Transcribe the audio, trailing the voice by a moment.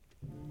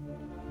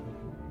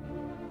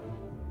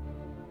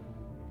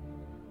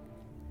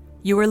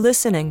You are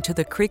listening to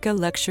the Krika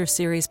Lecture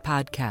Series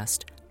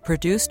podcast,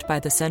 produced by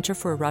the Center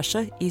for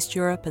Russia, East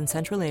Europe, and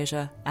Central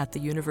Asia at the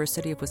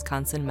University of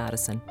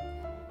Wisconsin-Madison.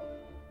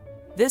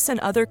 This and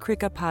other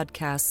Krika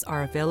podcasts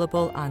are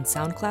available on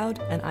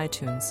SoundCloud and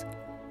iTunes.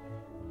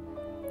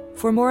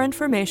 For more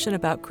information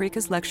about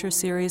Krika's lecture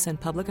series and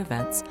public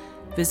events,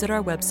 visit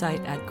our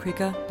website at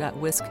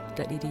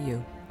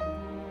krika.wisc.edu.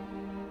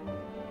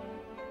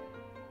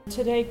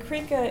 Today,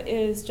 Krika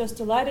is just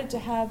delighted to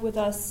have with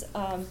us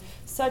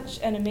such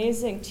an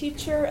amazing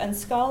teacher and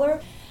scholar.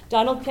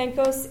 Donald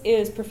Piankos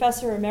is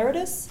Professor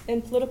Emeritus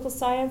in Political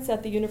Science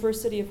at the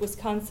University of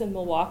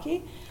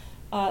Wisconsin-Milwaukee.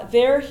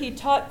 There he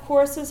taught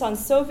courses on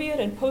Soviet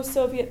and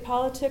post-Soviet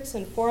politics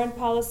and foreign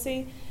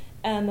policy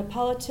and the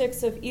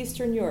politics of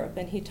Eastern Europe,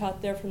 and he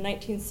taught there from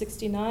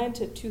 1969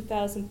 to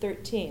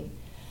 2013.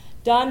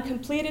 Don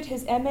completed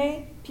his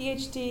MA,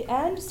 PhD,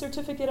 and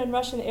certificate in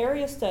Russian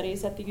area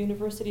studies at the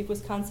University of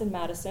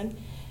Wisconsin-Madison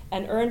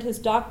and earned his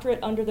doctorate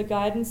under the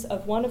guidance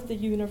of one of the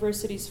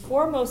university's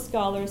foremost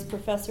scholars,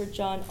 Professor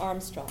John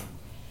Armstrong.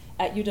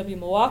 At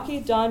UW-Milwaukee,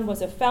 Don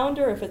was a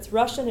founder of its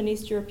Russian and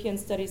East European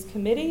Studies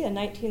Committee in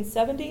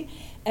 1970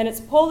 and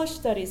its Polish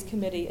Studies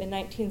Committee in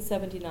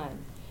 1979.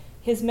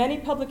 His many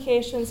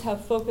publications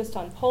have focused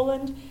on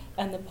Poland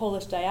and the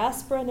Polish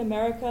diaspora in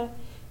America.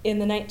 In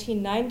the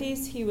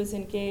 1990s, he was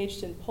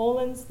engaged in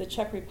Poland's, the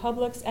Czech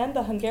Republic's, and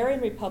the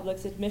Hungarian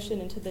Republic's admission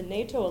into the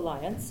NATO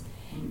alliance,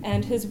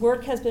 and his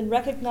work has been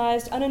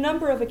recognized on a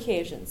number of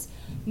occasions,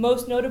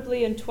 most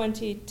notably in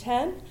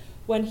 2010,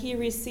 when he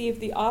received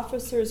the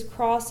Officer's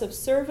Cross of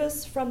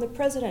Service from the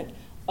President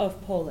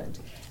of Poland.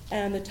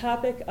 And the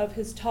topic of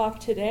his talk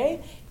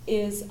today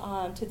is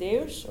on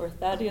Tadeusz, or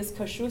Thaddeus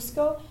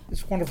Kosciuszko.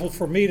 It's wonderful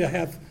for me to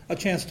have a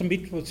chance to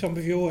meet with some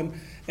of you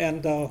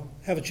and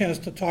have a chance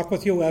to talk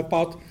with you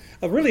about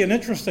really an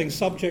interesting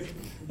subject,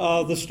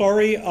 the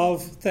story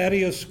of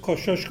Thaddeus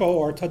Kosciuszko,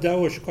 or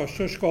Tadeusz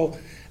Kosciuszko.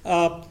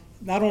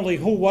 Not only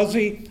who was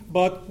he,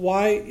 but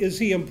why is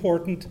he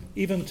important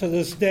even to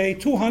this day,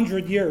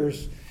 200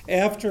 years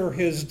after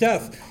his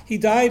death. He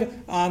died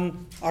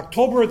on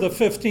October the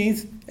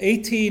 15th,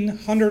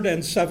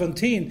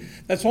 1817.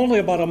 That's only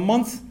about a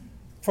month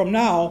from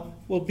now.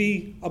 We'll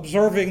be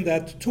observing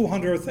that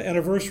 200th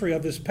anniversary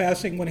of his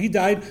passing when he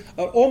died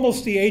at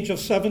almost the age of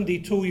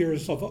 72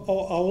 years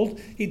old.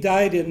 He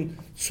died in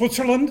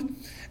Switzerland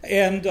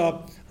and,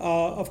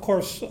 of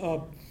course,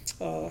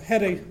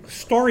 had a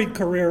storied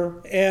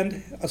career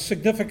and a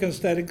significance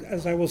that,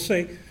 as I will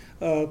say,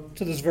 to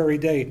this very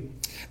day.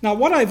 Now,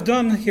 what I've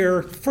done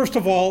here, first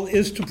of all,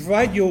 is to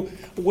provide you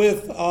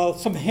with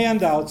some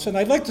handouts, and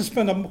I'd like to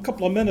spend a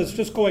couple of minutes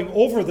just going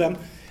over them.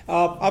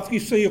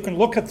 Obviously, you can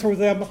look through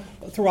them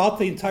throughout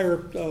the entire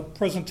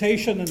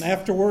presentation and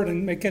afterward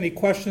and make any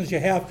questions you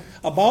have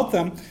about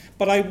them,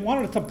 but I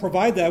wanted to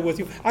provide that with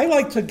you. I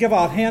like to give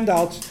out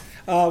handouts.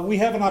 We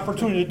have an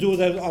opportunity to do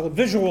that on the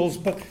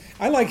visuals, but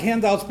I like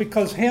handouts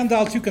because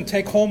handouts you can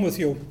take home with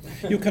you.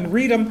 You can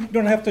read them. You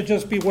don't have to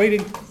just be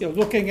waiting,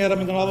 looking at them,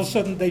 and then all of a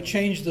sudden they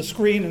change the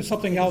screen and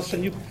something else,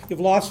 and you've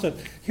lost it.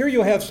 Here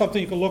you have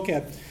something you can look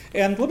at.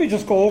 And let me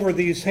just go over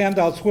these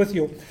handouts with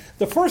you.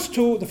 The first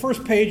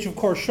page, of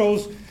course,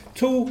 shows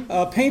two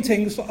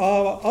paintings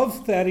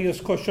of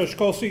Thaddeus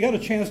Kosciuszko, so you got a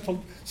chance to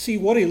see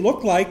what he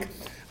looked like.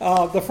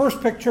 The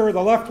first picture,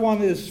 the left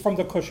one, is from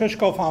the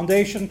Kosciuszko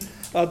Foundation,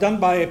 done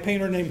by a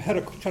painter named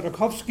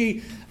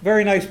Chodorkowski.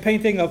 Very nice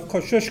painting of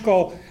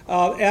Kosciuszko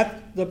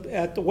at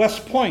the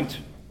West Point,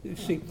 you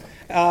see,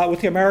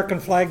 with the American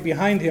flag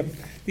behind him.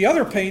 The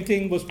other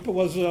painting was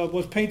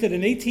painted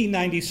in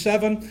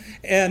 1897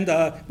 and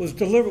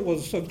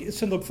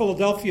it's in the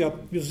Philadelphia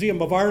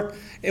Museum of Art.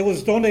 It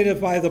was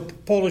donated by the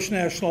Polish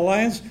National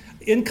Alliance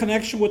in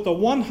connection with the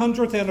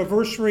 100th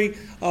anniversary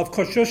of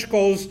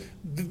Kosciuszko's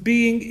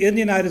being in the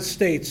United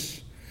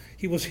States.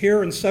 He was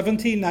here in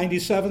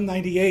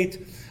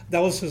 1797-98. That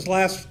was his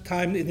last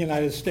time in the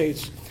United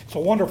States. It's a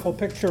wonderful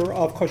picture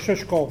of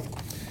Kosciuszko.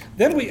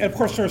 Then of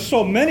course, there are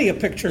so many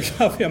pictures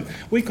of him.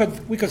 We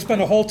could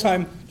spend a whole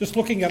time just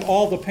looking at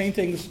all the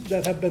paintings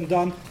that have been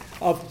done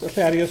of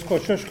Thaddeus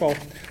Kosciuszko.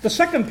 The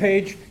second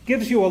page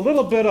gives you a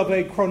little bit of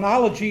a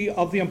chronology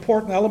of the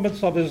important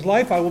elements of his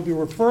life. I will be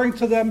referring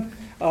to them,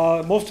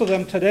 most of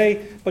them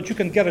today, but you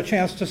can get a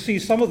chance to see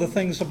some of the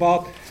things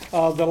about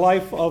the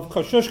life of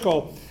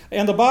Kosciuszko.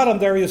 And the bottom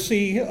there you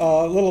see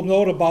a little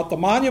note about the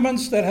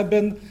monuments that have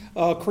been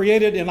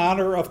created in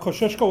honor of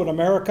Kosciuszko in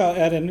America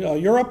and in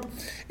Europe,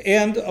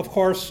 and of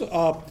course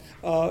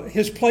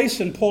his place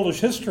in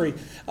Polish history.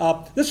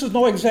 This is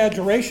no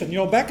exaggeration.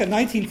 Back in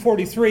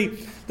 1943,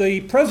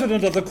 the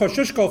president of the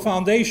Kosciuszko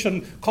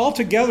Foundation called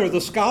together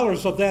the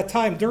scholars of that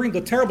time during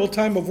the terrible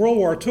time of World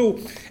War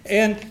II,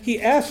 and he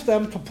asked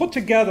them to put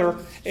together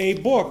a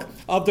book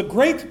of the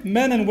great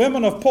men and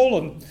women of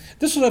Poland.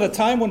 This was at a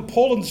time when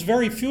Poland's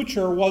very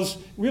future was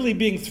really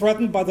being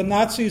threatened by the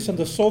Nazis and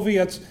the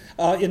Soviets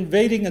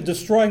invading and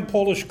destroying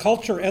Polish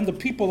culture and the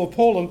people of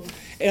Poland.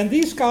 And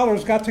these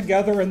scholars got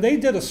together and they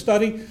did a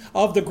study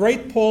of the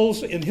great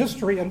Poles in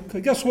history.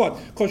 And guess what?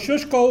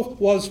 Kosciuszko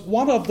was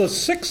one of the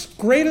 6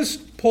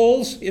 greatest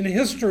Poles in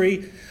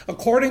history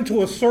according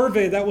to a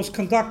survey that was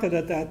conducted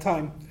at that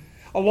time,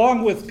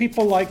 along with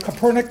people like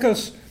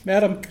Copernicus,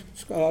 Madame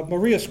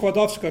Maria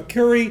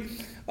Skłodowska-Curie,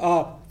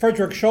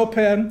 Frederick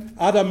Chopin,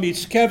 Adam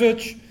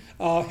Mickiewicz,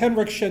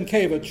 Henryk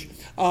Sienkiewicz,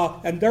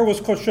 and there was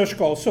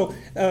Kosciuszko. So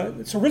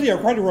it's really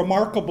quite a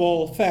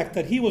remarkable fact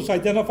that he was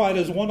identified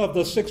as one of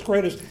the 6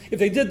 greatest. If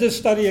they did this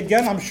study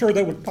again, I'm sure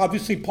they would,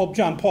 obviously Pope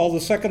John Paul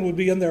II would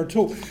be in there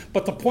too.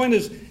 But the point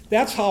is,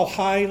 that's how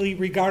highly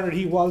regarded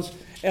he was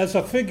as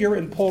a figure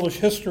in Polish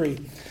history.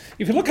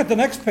 If you look at the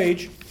next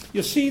page,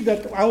 you see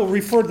that, I will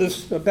refer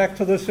back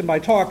to this in my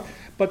talk,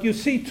 but you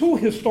see 2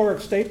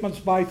 historic statements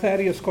by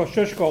Thaddeus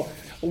Kosciuszko.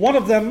 One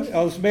of them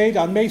was made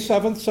on May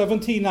 7th,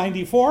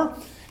 1794,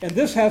 and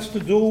this has to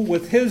do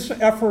with his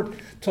effort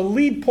to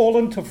lead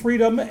Poland to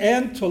freedom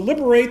and to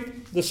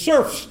liberate the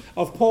serfs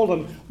of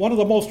Poland, one of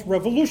the most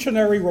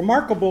revolutionary,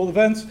 remarkable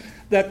events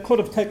that could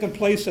have taken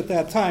place at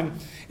that time.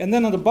 And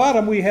then on the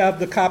bottom we have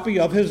the copy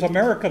of his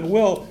American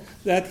will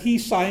that he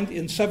signed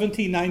in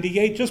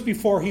 1798, just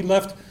before he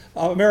left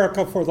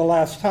America for the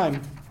last time.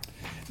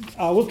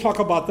 We'll talk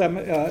about them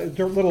a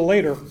little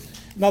later.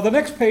 Now, the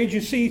next page, you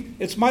see,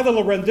 it's my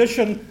little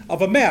rendition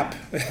of a map.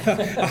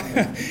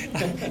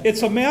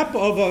 It's a map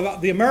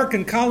of the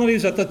American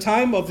colonies at the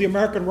time of the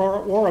American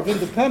War of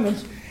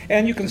Independence.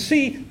 And you can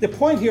see the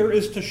point here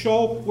is to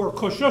show where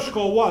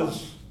Kosciuszko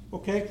was,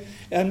 okay?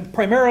 And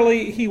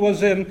primarily, he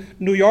was in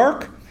New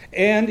York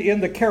and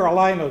in the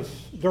Carolinas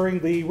during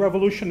the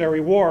Revolutionary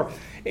War.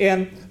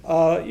 And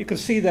you can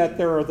see that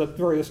there are the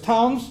various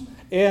towns,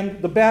 and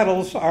the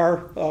battles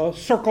are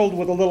circled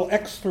with a little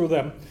X through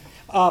them.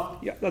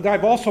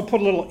 I've also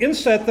put a little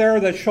inset there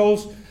that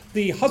shows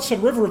the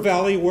Hudson River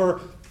Valley, where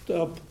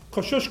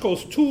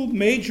Kosciuszko's 2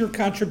 major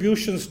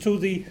contributions to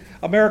the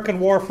American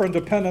War for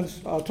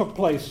Independence took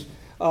place,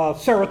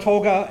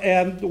 Saratoga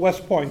and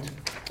West Point.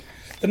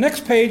 The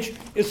next page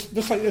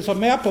is a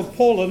map of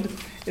Poland.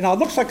 You know, it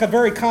looks like a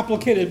very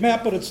complicated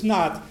map, but it's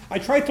not. I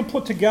tried to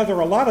put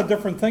together a lot of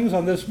different things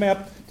on this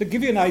map to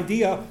give you an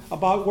idea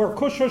about where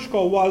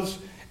Kosciuszko was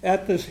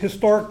at this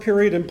historic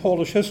period in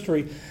Polish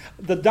history.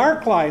 The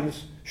dark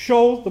lines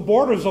show the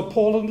borders of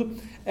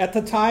Poland at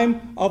the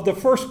time of the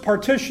first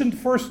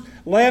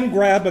land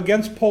grab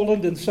against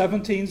Poland in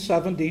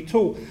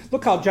 1772.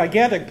 Look how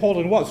gigantic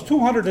Poland was,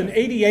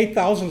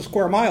 288,000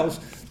 square miles,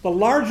 the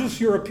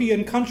largest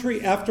European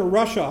country after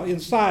Russia in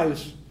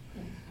size.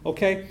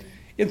 Okay?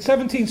 In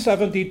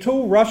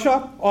 1772,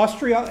 Russia,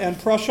 Austria, and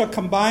Prussia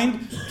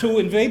combined to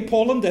invade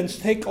Poland and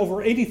take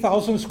over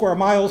 80,000 square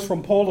miles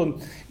from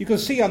Poland. You can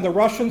see on the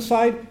Russian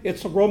side,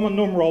 it's Roman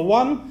numeral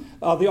 1,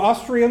 the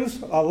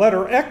Austrians,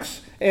 letter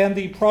X, and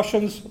the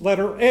Prussians,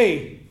 letter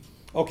A.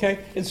 Okay?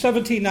 In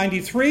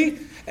 1793,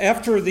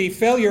 after the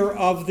failure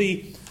of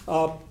the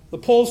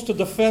Poles to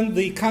defend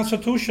the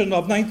Constitution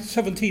of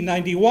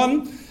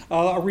 1791,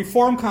 a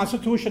reform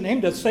constitution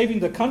aimed at saving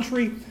the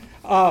country,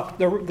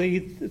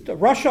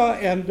 Russia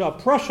and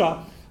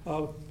Prussia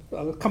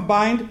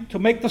combined to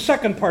make the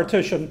second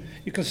partition.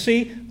 You can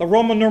see the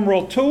Roman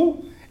numeral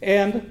 2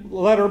 and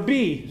letter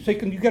B. So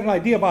you get an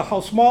idea about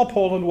how small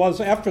Poland was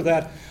after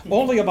that.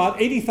 Only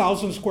about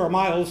 80,000 square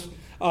miles,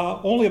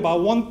 only about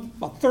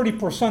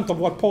 30% of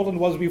what Poland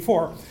was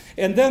before.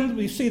 And then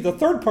we see the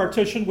third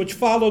partition, which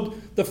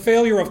followed the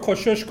failure of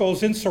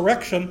Kosciuszko's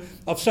insurrection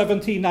of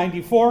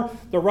 1794.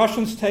 The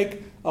Russians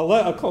take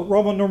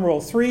Roman numeral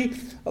 3,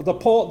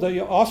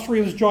 the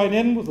Austrians join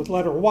in with the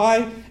letter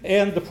Y,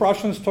 and the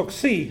Prussians took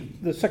C,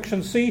 the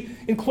section C,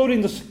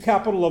 including the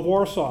capital of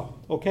Warsaw.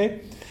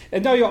 Okay,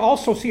 and now you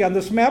also see on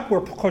this map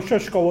where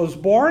Kosciuszko was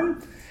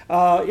born.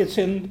 It's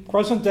in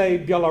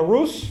present-day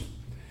Belarus,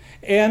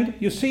 and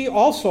you see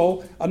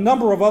also a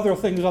number of other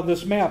things on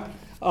this map.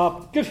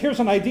 Here's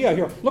an idea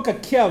here. Look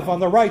at Kiev on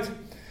the right.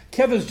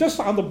 Kiev is just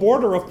on the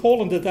border of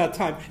Poland at that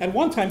time. At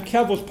one time,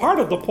 Kiev was part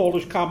of the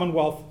Polish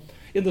Commonwealth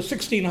in the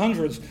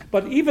 1600s,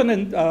 but even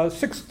in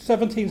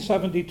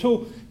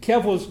 1772,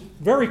 Kiev was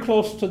very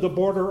close to the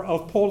border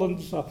of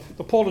Poland's,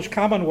 the Polish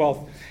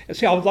Commonwealth. And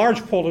see how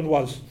large Poland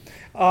was.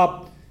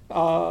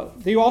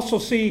 You also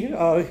see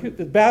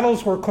the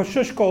battles where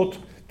Kosciuszko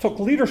took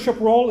leadership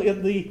role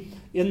in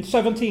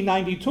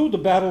 1792, the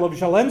Battle of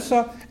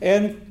Zielenca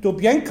and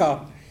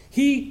Dubienka.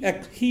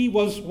 He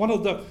was one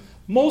of the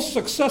most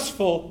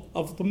successful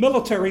of the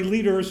military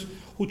leaders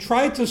who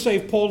tried to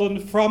save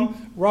Poland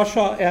from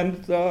Russia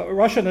and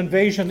Russian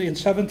invasion in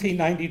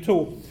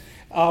 1792.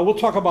 We'll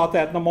talk about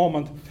that in a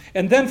moment.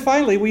 And then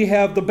finally, we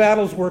have the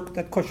battles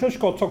that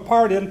Kosciuszko took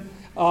part in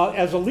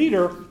as a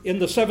leader in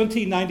the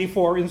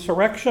 1794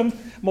 insurrection,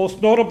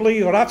 most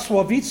notably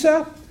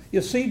Racowice,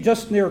 you see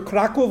just near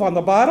Kraków on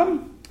the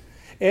bottom,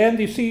 and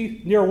you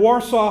see near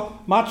Warsaw,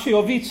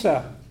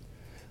 Maciejowice.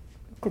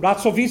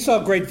 Racowice,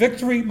 a great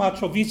victory,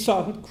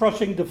 Maciejowice,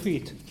 crushing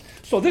defeat.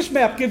 So this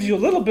map gives you a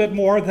little bit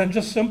more than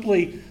just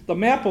simply the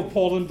map of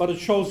Poland, but it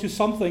shows you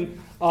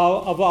something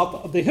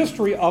about the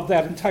history of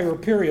that entire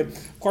period.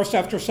 Of course,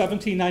 after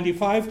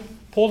 1795,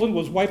 Poland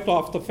was wiped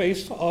off the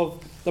face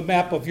of the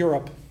map of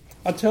Europe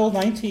until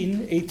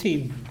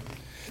 1918.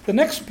 The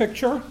next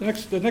picture,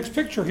 the next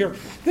picture here,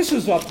 this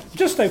is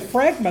just a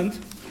fragment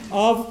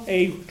of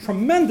a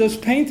tremendous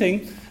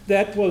painting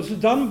that was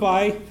done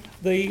by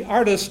the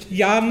artist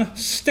Jan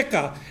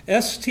Sticka,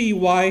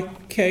 S-T-Y-K-A,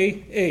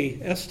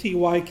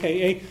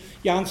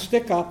 Jan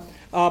Sticka.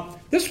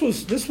 This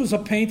was a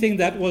painting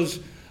that was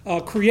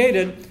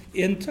created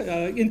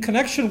in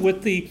connection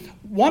with the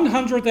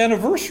 100th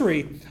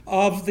anniversary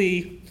of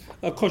the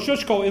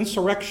Kosciuszko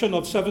insurrection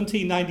of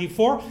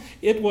 1794.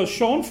 It was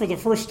shown for the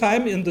first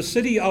time in the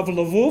city of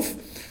Lvov,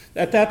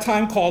 at that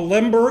time called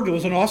Lemberg. It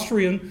was an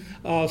Austrian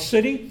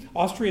city,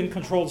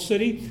 Austrian-controlled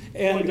city.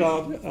 And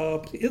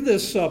in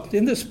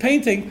this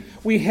painting,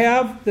 we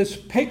have this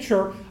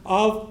picture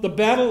of the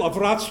Battle of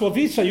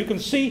Wrocławice. You can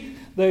see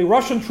the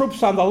Russian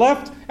troops on the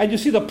left, and you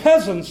see the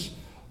peasants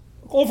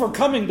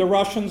overcoming the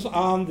Russians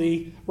on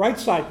the right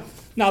side.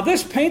 Now,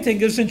 this painting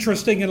is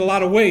interesting in a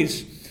lot of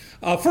ways.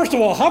 First of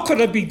all, how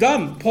could it be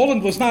done?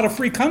 Poland was not a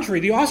free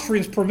country. The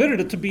Austrians permitted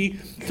it to be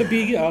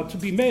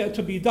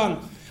done.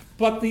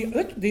 But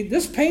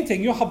this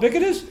painting, you know how big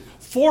it is?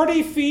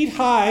 40 feet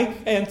high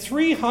and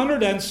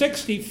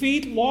 360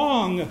 feet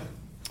long.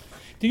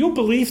 Do you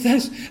believe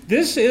this?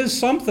 This is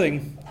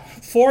something.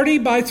 40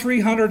 by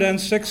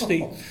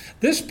 360.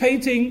 This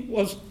painting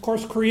was, of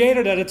course,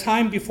 created at a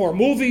time before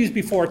movies,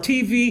 before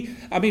TV.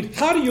 I mean,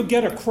 how do you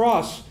get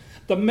across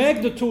the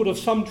magnitude of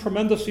some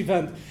tremendous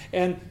event?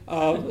 And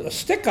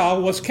Sticka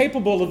was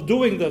capable of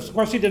doing this. Of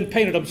course, he didn't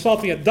paint it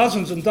himself. He had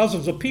dozens and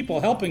dozens of people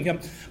helping him.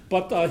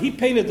 But he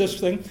painted this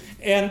thing.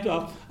 And,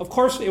 of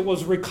course, it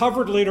was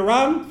recovered later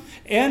on.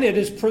 And it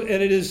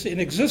is in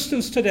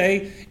existence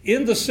today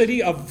in the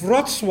city of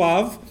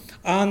Wrocław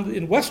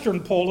in western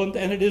Poland.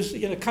 And it is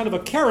in a kind of a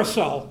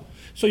carousel.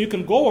 So you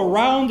can go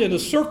around in a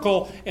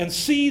circle and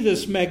see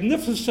this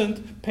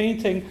magnificent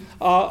painting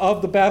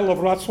of the Battle of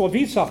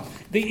Wrocławice.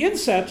 The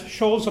inset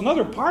shows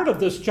another part of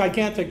this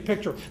gigantic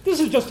picture. This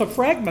is just a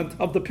fragment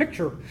of the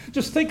picture.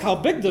 Just think how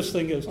big this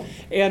thing is.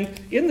 And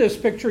in this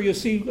picture you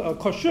see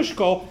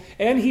Kosciuszko,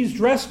 and he's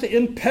dressed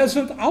in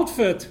peasant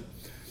outfit.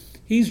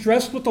 He's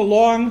dressed with the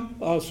long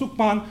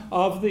sukman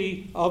of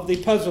the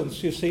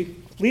peasants, you see,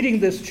 leading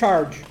this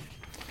charge.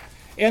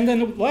 And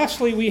then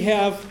lastly we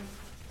have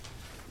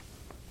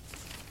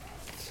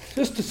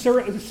just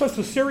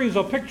a series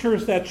of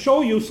pictures that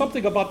show you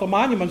something about the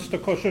monuments to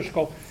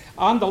Kosciuszko.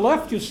 On the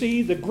left, you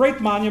see the great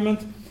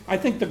monument. I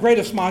think the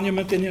greatest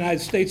monument in the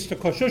United States to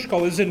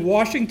Kosciuszko is in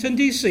Washington,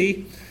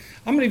 D.C.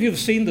 How many of you have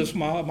seen this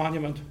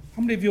monument?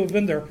 How many of you have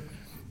been there?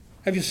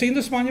 Have you seen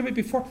this monument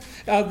before?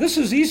 This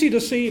is easy to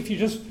see if you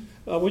just,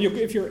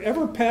 if you're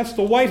ever past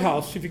the White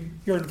House. If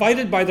you're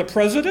invited by the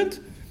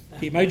president,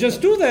 he may just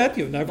do that.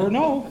 You never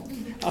know.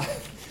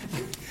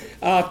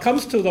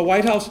 Comes to the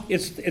White House.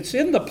 It's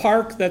in the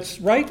park that's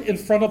right in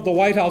front of the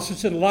White House.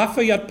 It's in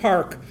Lafayette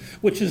Park,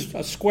 which is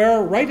a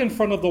square right in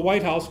front of the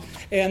White House.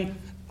 And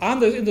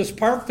in this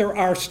park, there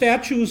are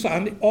statues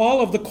on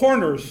all of the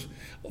corners.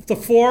 The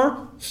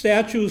 4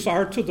 statues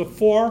are to the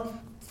 4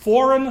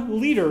 foreign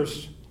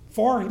leaders,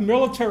 4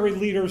 military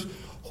leaders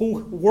who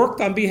worked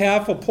on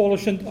behalf of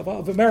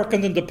of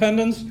American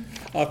independence: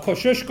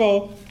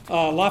 Kosciuszko,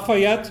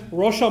 Lafayette,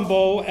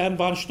 Rochambeau, and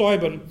von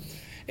Steuben.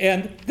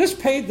 And this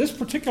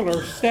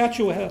particular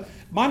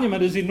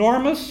monument is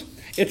enormous.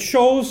 It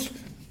shows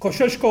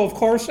Kosciuszko, of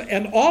course,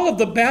 and all of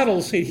the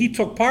battles he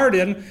took part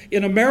in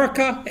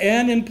America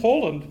and in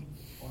Poland.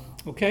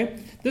 Okay?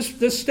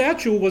 This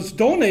statue was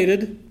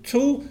donated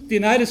to the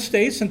United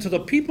States and to the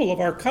people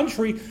of our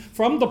country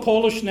from the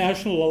Polish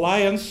National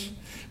Alliance.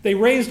 They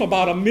raised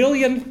about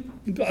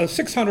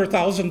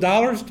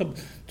 $1,600,000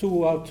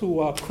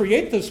 to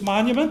create this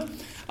monument.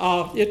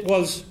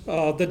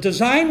 The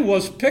design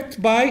was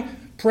picked by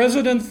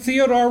President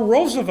Theodore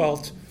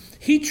Roosevelt.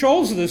 He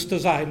chose this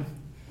design.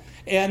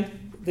 And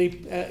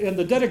in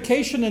the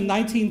dedication in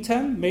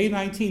May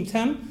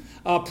 1910,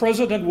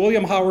 President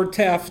William Howard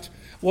Taft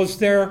was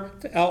there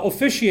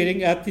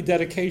officiating at the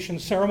dedication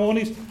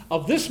ceremonies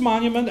of this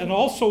monument, and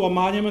also a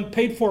monument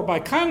paid for by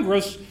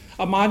Congress,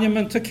 a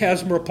monument to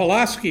Kazimir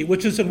Pulaski,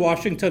 which is in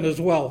Washington as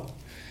well.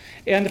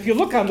 And if you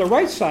look on the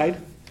right side,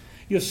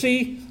 you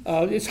see,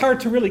 it's hard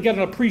to really get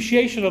an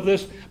appreciation of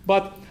this,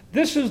 but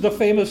this is the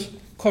famous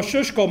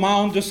Kosciuszko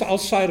Mound just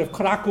outside of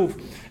Kraków.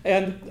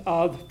 And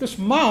this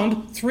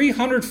mound,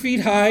 300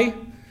 feet high,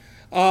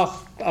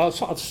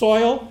 of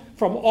soil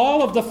from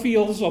all of the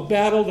fields of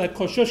battle that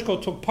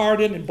Kosciuszko took part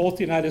in both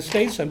the United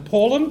States and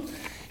Poland.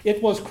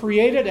 It was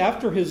created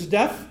after his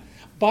death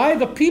by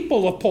the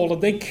people of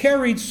Poland. They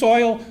carried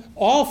soil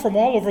from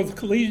all over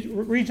the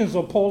regions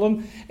of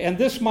Poland, and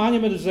this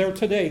monument is there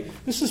today.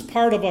 This is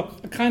part of a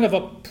kind of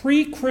a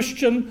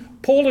pre-Christian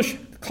Polish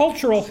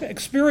cultural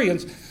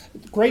experience.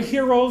 Great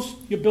heroes,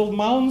 you build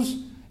mounds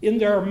in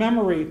their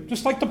memory,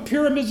 just like the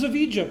pyramids of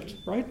Egypt,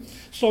 right?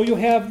 So you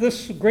have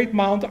this great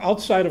mound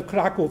outside of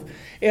Kraków.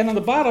 And on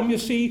the bottom you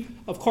see,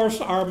 of course,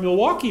 our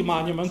Milwaukee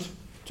monument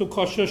to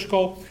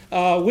Kosciuszko,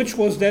 which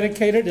was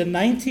dedicated in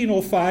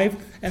 1905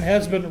 and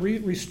has been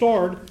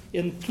restored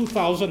in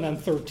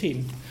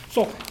 2013.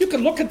 So you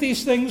can look at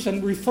these things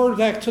and refer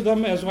back to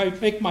them as I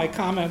make my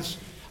comments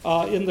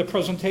in the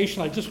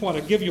presentation. I just want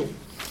to give you,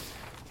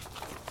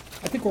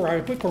 I think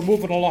we're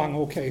moving along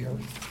okay here.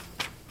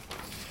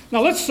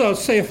 Now let's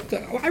say,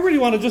 I really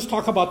want to just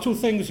talk about two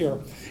things here,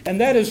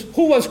 and that is,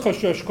 who was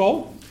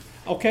Kosciuszko?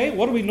 Okay,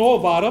 what do we know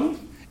about him?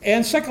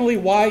 And secondly,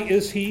 why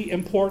is he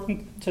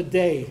important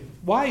today?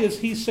 Why is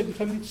he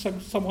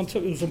someone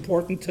who's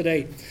important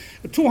today,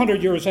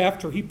 200 years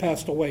after he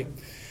passed away?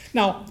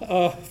 Now,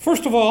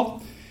 first of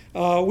all,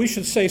 we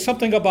should say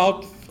something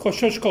about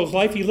Kosciuszko's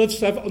life. He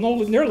lived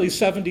nearly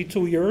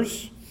 72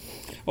 years.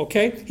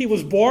 Okay, he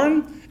was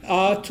born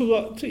into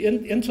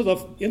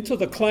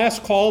the class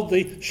called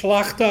the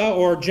Szlachta,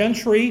 or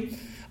gentry,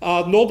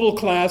 noble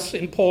class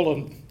in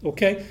Poland.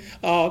 Okay,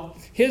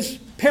 his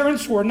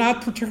parents were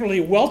not particularly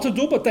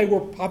well-to-do, but they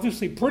were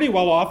obviously pretty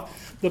well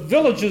off. The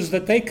villages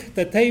that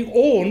they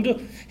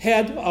owned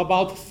had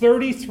about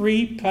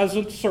 33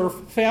 peasant serf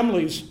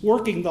families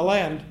working the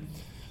land,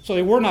 so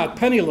they were not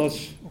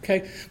penniless.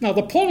 Okay. Now,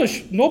 the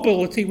Polish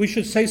nobility, we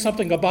should say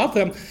something about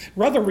them.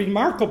 Rather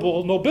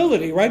remarkable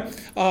nobility, right?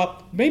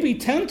 Maybe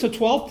 10 to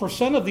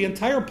 12% of the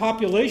entire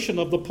population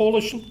of the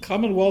Polish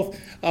Commonwealth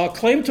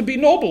claimed to be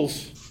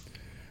nobles.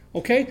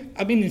 Okay.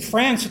 I mean, in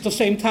France at the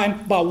same time,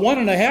 about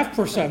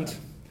 1.5%.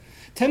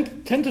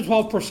 10 to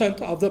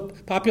 12% of the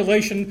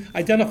population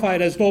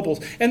identified as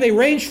nobles. And they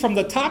ranged from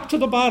the top to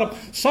the bottom.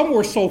 Some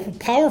were so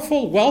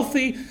powerful,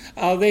 wealthy,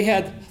 they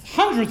had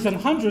hundreds and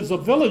hundreds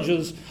of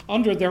villages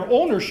under their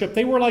ownership.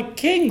 They were like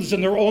kings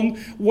in their own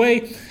way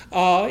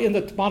in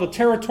the amount of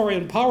territory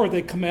and power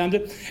they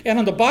commanded. And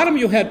on the bottom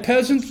you had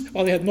peasants,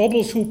 or they had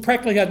nobles who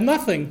practically had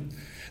nothing.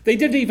 They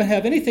didn't even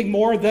have anything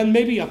more than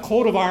maybe a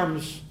coat of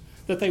arms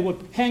that they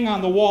would hang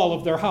on the wall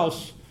of their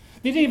house.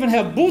 They didn't even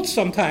have boots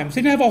sometimes.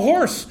 They didn't have a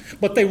horse,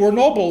 but they were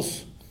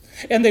nobles.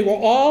 And they were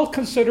all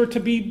considered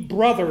to be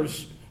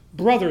brothers.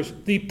 Brothers,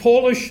 the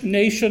Polish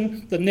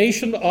nation, the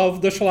nation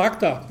of the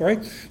Szlachta,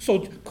 right? So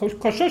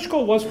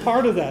Kosciuszko was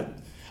part of that.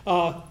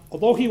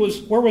 Although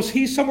where was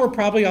he? Somewhere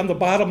probably on the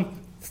bottom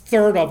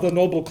third of the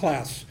noble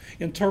class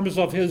in terms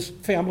of his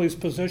family's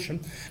position.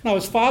 Now,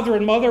 his father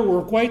and mother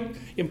were quite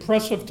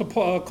impressive to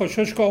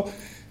Kosciuszko.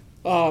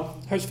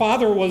 His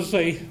father was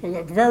a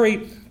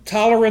very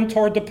tolerant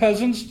toward the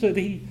peasants that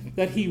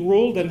he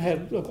ruled and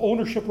had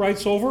ownership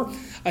rights over.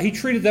 He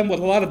treated them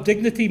with a lot of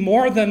dignity,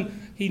 more than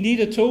he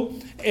needed to.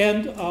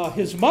 And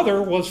his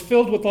mother was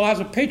filled with a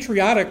lot of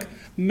patriotic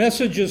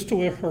messages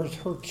to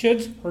her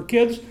kids,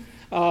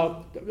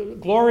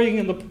 glorying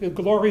in the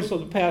glories of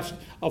the past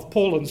of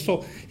Poland.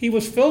 So he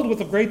was filled with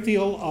a great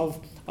deal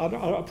of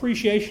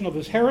appreciation of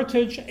his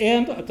heritage,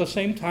 and at the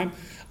same time,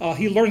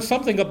 he learned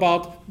something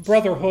about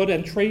brotherhood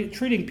and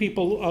treating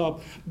people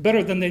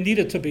better than they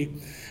needed to be.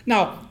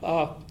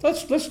 Now,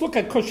 let's look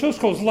at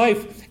Kosciuszko's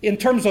life in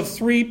terms of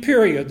three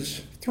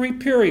periods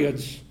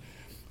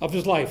of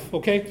his life,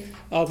 okay?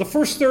 The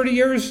first 30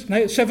 years,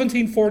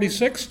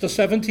 1746 to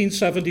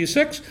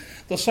 1776,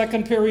 the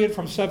second period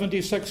from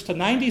 76 to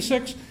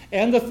 96,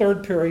 and the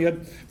third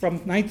period from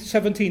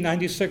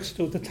 1796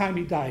 to the time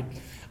he died.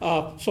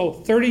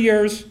 So 30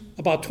 years,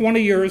 about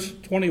 20 years,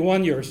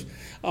 21 years.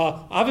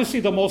 Obviously,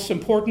 the most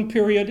important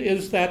period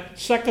is that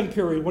second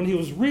period, when he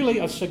was really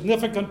a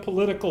significant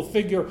political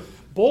figure,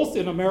 both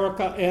in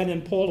America and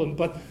in Poland.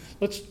 But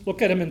let's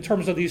look at him in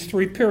terms of these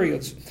three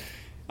periods.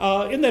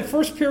 In that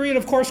first period,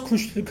 of course,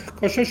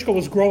 Kosciuszko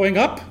was growing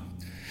up,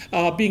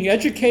 being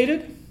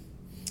educated,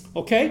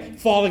 okay,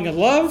 falling in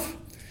love,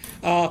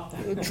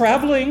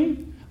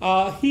 traveling.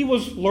 He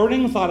was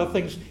learning a lot of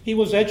things. He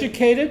was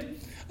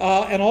educated,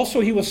 and also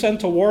he was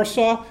sent to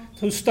Warsaw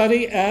to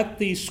study at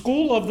the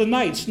School of the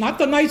Knights. Not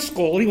the night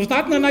school. He was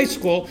not in the night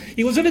school.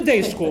 He was in a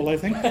day school, I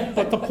think.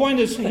 But the point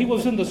is, he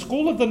was in the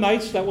School of the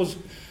Knights that was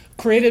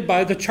created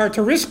by the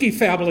Czartoryski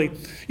family.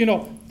 You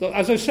know,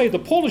 as I say, the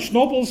Polish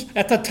nobles,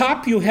 at the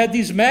top you had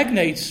these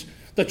magnates,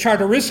 the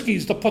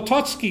Czartoryskis, the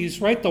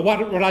Potockis, right, the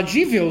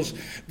Radziwiłls.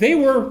 They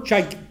were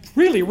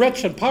really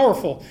rich and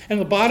powerful. And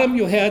at the bottom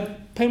you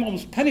had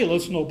almost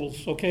penniless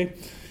nobles, okay?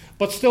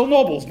 But still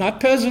nobles, not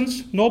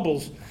peasants,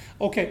 nobles.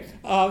 Okay,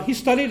 he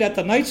studied at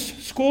the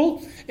Knights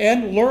School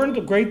and learned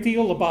a great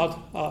deal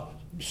about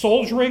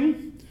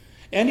soldiering.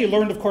 And he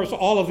learned, of course,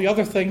 all of the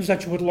other things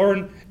that you would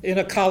learn in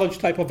a college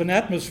type of an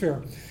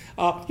atmosphere.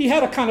 He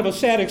had a kind of a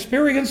sad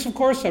experience, of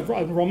course, of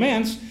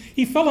romance.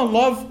 He fell in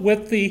love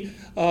with the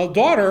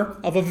daughter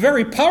of a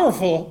very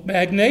powerful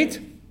magnate.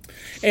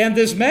 And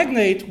this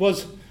magnate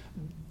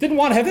didn't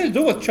want to have anything to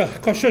do with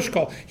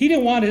Kosciuszko. He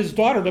didn't want his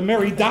daughter to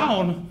marry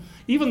down,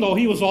 even though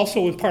he was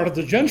also part of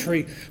the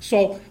gentry.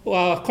 So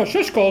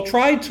Kosciuszko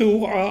tried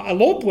to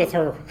elope with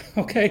her,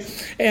 okay?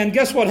 And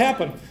guess what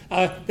happened?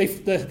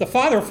 The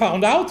father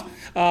found out.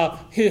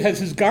 He has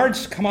his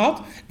guards come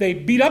out. They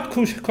beat up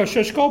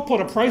Kosciuszko,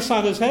 put a price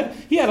on his head.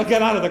 He had to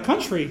get out of the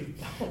country.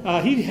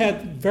 He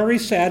had very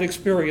sad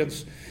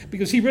experience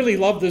because he really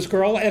loved this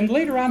girl. And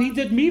later on, he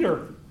did meet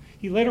her.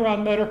 He later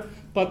on met her,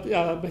 but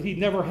he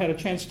never had a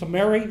chance to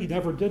marry. He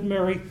never did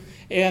marry.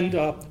 And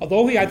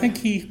although I think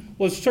he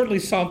was certainly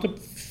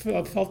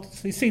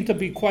he seemed to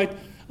be quite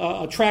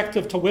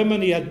attractive to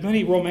women. He had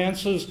many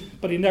romances,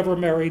 but he never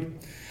married.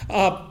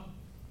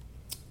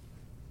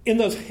 In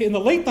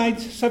the late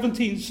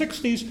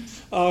 1760s,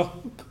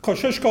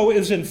 Kosciuszko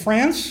is in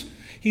France.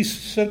 He's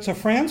sent to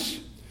France.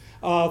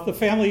 The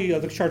family,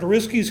 the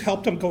Czartoryskis,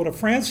 helped him go to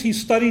France. He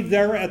studied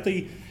there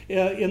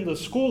in the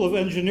School of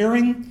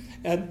Engineering,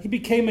 and he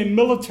became a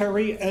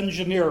military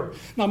engineer.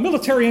 Now,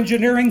 military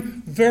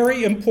engineering,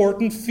 very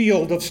important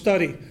field of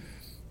study.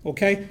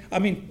 Okay? I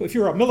mean, if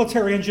you're a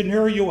military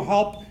engineer, you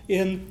help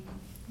in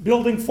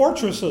building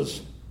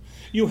fortresses.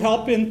 You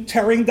help in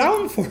tearing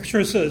down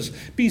fortresses,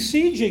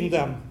 besieging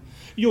them.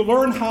 You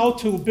learn how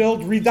to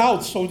build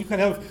redoubts, so you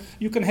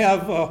can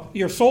have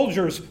your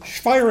soldiers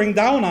firing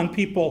down on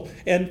people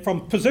and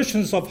from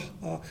positions of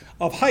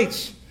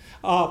heights.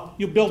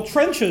 You build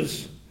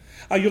trenches.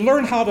 You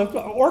learn how to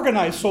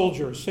organize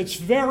soldiers. It's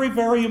very,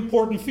 very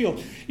important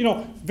field.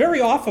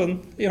 Very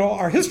often,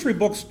 our history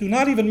books do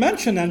not even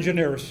mention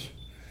engineers.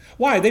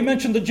 Why? They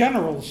mention the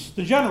generals.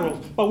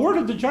 But where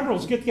did the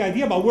generals get the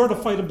idea about where to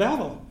fight a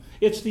battle?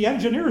 It's the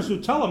engineers who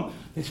tell them,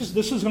 this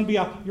is going to be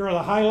you're in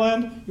a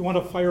highland, you want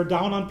to fire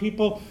down on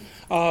people.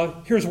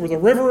 Here's where the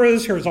river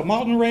is, here's a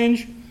mountain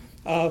range.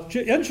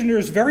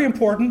 Engineers, very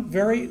important,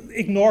 very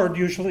ignored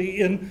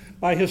usually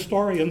by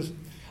historians.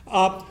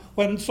 While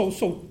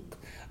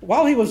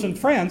he was in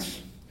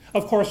France,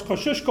 of course,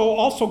 Kosciuszko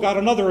also got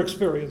another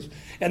experience,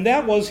 and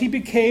that was he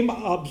became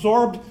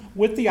absorbed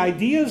with the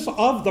ideas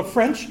of the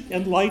French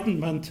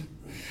Enlightenment.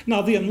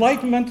 Now, the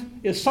Enlightenment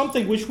is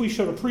something which we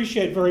should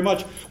appreciate very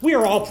much. We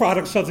are all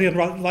products of the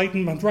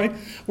Enlightenment, right?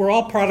 We're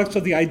all products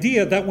of the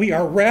idea that we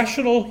are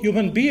rational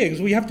human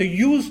beings. We have to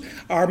use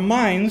our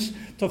minds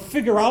to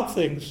figure out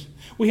things.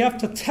 We have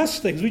to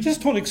test things. We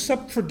just don't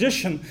accept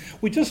tradition.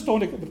 We just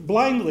don't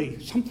blindly.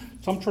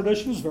 Some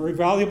tradition is very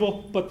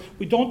valuable, but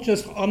we don't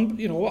just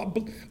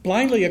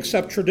blindly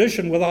accept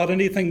tradition without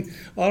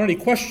any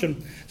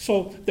question.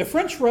 So the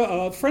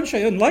French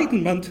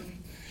Enlightenment,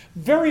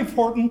 very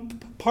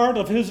important part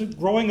of his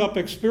growing up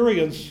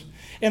experience.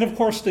 And of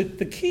course,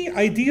 the key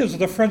ideas of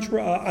the French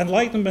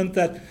Enlightenment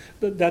that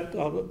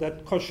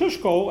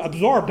Kosciuszko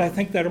absorbed, I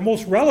think, that are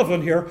most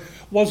relevant here,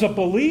 was a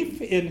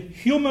belief in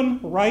human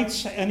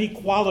rights and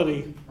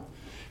equality.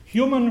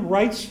 Human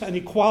rights and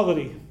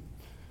equality.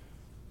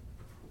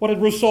 What did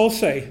Rousseau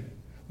say?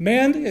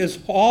 Man is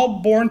all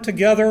born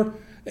together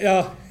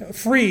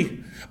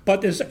free,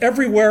 but is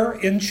everywhere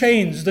in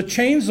chains. The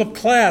chains of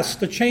class,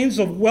 the chains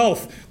of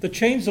wealth, the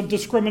chains of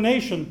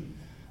discrimination.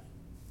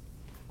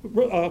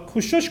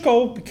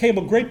 Kosciuszko became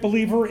a great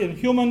believer in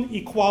human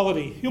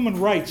equality, human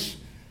rights,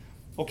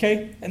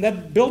 okay? And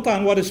that built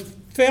on what his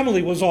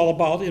family was all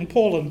about in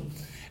Poland.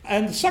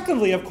 And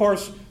secondly, of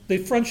course, the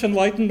French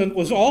Enlightenment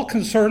was all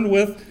concerned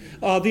with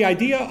the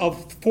idea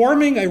of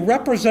forming a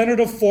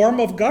representative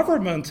form of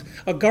government,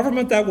 a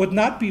government that would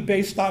not be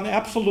based on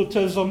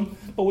absolutism,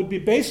 but would be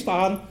based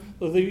on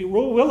the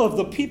will of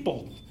the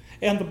people.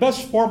 And the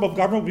best form of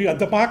government would be a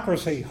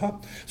democracy.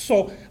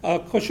 So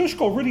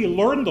Kosciuszko really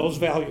learned those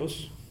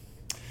values.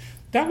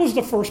 That was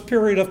the first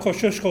period of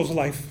Kosciuszko's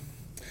life.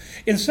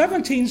 In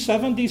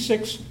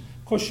 1776,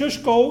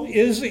 Kosciuszko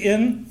is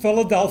in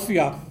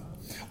Philadelphia.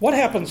 What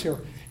happens here?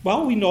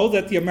 Well, we know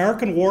that the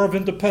American War of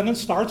Independence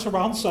starts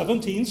around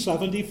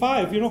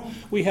 1775.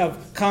 We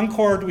have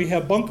Concord, we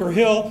have Bunker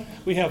Hill,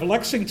 we have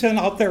Lexington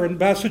out there in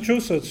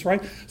Massachusetts,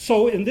 right?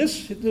 So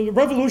the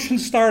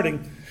revolution's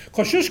starting.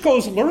 Kosciuszko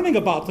is learning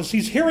about this.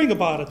 He's hearing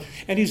about it,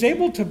 and he's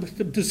able to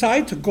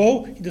decides to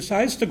go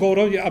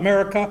to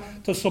America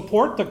to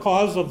support the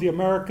cause of the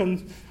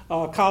American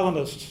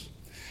colonists.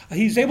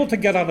 He's able to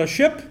get on a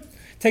ship.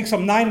 Takes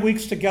him 9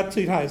 weeks to get to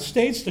the United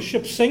States. The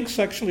ship sinks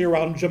actually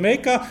around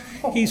Jamaica.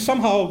 He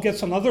somehow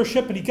gets another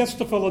ship, and he gets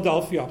to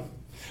Philadelphia.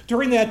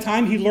 During that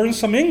time, he learns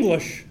some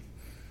English.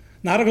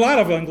 Not a lot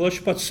of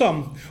English, but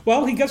some.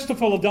 Well, he gets to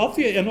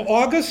Philadelphia in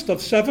August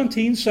of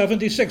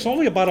 1776,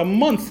 only about a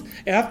month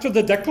after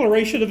the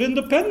Declaration of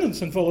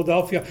Independence in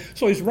Philadelphia.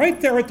 So he's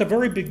right there at the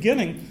very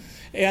beginning.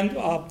 And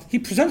he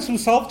presents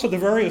himself to the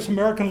various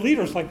American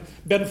leaders like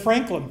Ben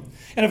Franklin.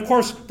 And of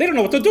course, they don't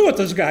know what to do with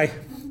this guy.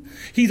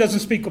 He doesn't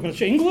speak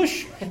much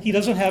English. He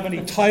doesn't have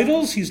any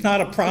titles. He's not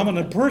a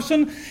prominent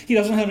person. He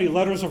doesn't have any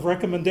letters of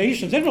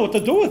recommendations. They don't know what to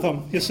do with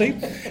him, you see.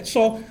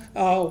 So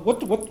what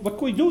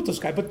can we do with this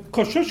guy? But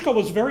Kosciuszko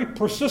was very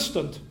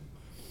persistent.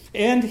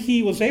 And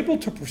he was able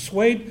to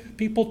persuade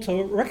people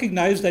to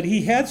recognize that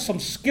he had some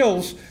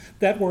skills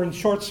that were in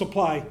short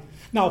supply.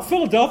 Now,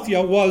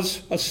 Philadelphia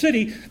was a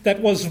city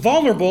that was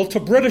vulnerable to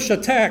British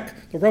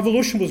attack. The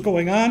revolution was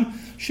going on.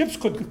 Ships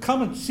could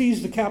come and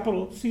seize the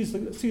capital,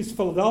 seize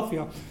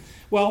Philadelphia.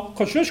 Well,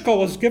 Kosciuszko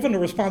was given the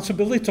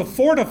responsibility to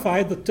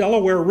fortify the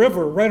Delaware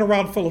River right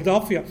around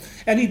Philadelphia.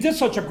 And he did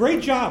such a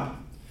great job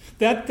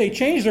that they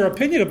changed their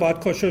opinion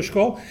about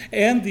Kosciuszko,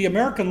 and the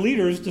American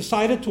leaders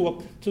decided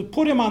to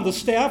put him on the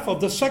staff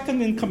of the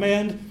second in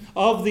command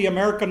of the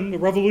American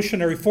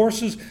Revolutionary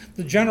Forces,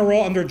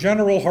 under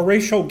General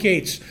Horatio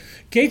Gates.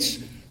 Gates,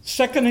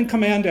 second in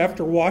command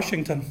after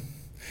Washington.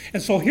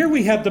 And so here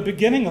we have the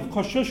beginning of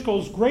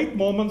Kosciuszko's great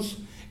moments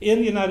in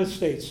the United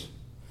States.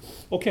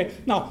 Okay,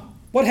 now,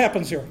 what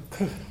happens here?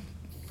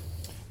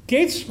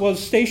 Gates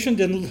was stationed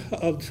in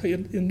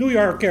New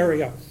York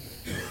area.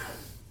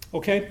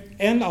 Okay,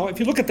 and if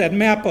you look at that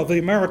map of the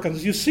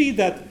Americans, you see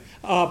that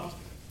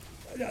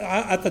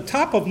at the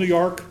top of New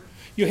York,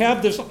 you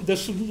have this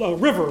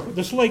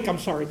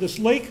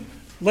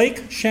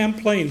Lake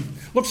Champlain.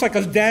 Looks like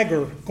a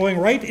dagger going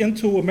right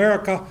into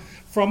America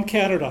from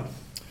Canada.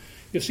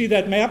 You see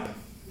that map?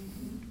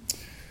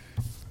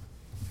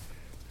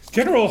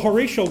 General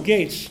Horatio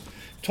Gates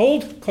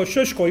told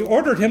Kosciuszko, he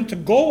ordered him to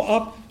go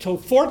up to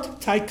Fort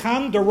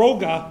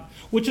Ticonderoga,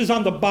 which is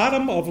on the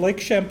bottom of Lake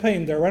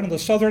Champlain, there right on the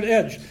southern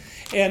edge,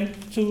 and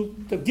to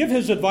give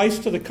his advice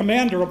to the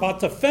commander about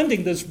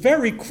defending this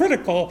very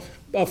critical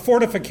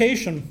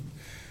fortification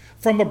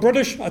from a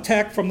British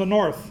attack from the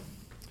north.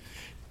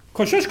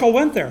 Kosciuszko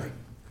went there,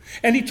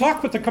 and he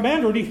talked with the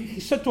commander, and he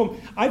said to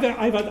him,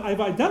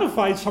 I've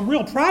identified some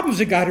real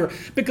problems you got here,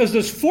 because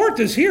this fort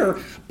is here,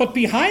 but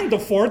behind the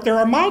fort there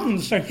are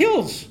mountains and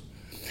hills.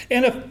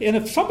 And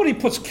if somebody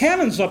puts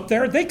cannons up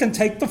there, they can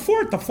take the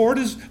fort. The fort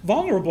is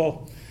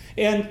vulnerable.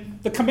 And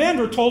the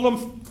commander told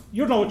him,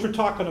 you don't know what you're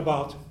talking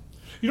about.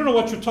 You don't know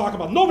what you're talking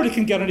about. Nobody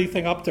can get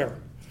anything up there.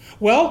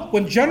 Well,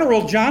 when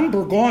General John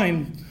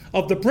Burgoyne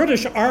of the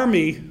British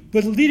Army,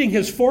 leading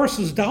his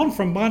forces down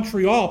from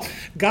Montreal,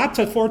 got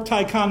to Fort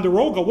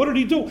Ticonderoga, what did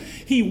he do?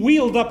 He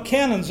wheeled up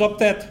cannons up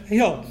that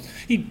hill.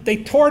 They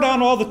tore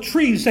down all the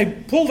trees. They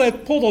pulled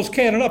those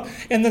cannons up,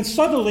 and then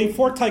suddenly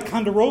Fort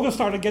Ticonderoga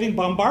started getting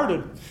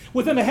bombarded.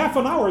 Within a half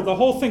an hour, the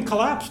whole thing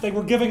collapsed. They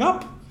were giving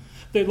up.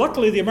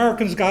 Luckily, the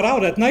Americans got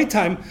out at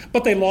nighttime,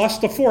 but they lost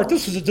the fort.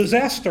 This was a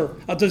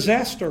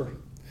disaster.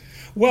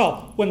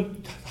 Well,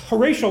 when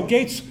Horatio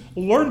Gates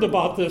learned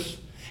about this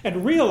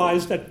and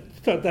realized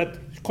that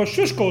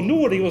Kosciuszko knew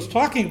what he was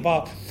talking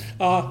about,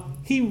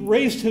 he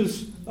raised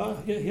his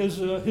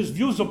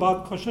views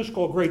about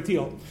Kosciuszko a great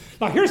deal.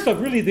 Now, here's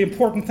really the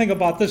important thing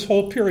about this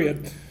whole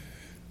period.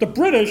 The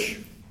British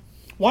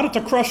wanted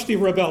to crush the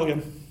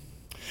rebellion.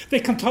 They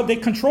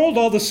controlled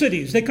all the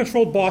cities. They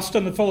controlled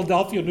Boston and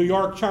Philadelphia, New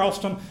York,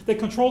 Charleston. They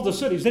controlled the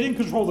cities. They didn't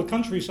control the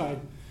countryside.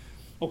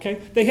 Okay?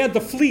 They had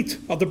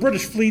the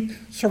British fleet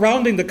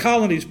surrounding the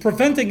colonies,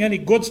 preventing any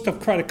goods to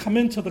try to come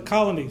into the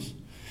colonies.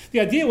 The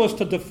idea was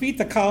to defeat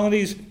the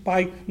colonies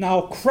by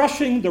now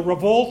crushing the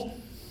revolt,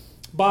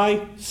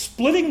 by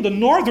splitting the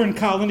northern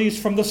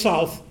colonies from the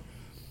south.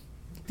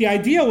 The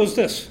idea was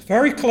this,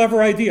 very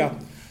clever idea.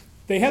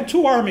 They had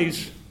two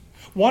armies.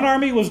 One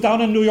army was down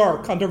in New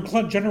York under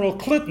General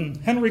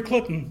Clinton, Henry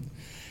Clinton.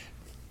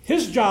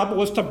 His job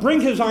was to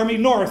bring his army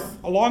north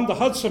along the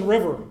Hudson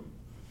River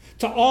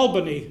to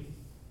Albany.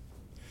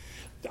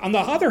 On the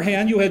other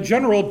hand, you had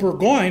General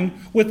Burgoyne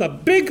with a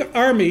big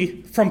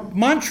army from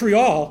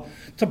Montreal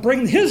to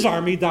bring his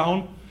army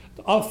down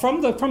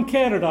from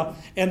Canada,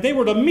 and they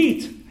were to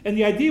meet, and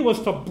the idea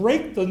was to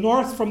break the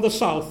north from the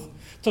south,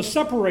 to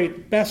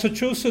separate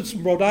Massachusetts,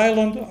 Rhode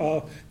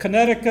Island,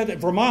 Connecticut,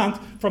 Vermont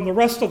from the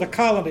rest of the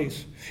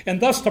colonies,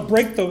 and thus to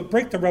break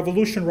the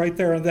revolution right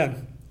there and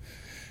then.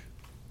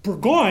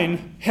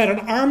 Burgoyne had an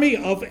army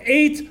of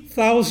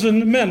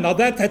 8,000 men. Now,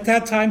 at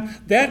that time,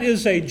 that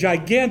is a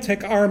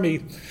gigantic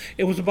army.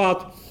 It was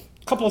about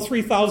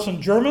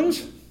 3,000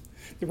 Germans.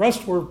 The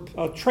rest were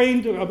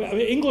trained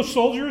English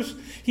soldiers.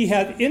 He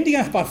had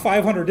about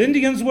 500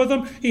 Indians with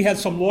him. He had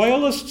some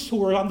loyalists who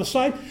were on the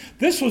side.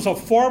 This was a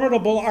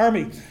formidable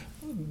army.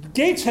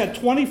 Gates had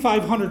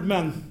 2,500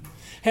 men,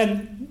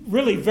 and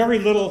really very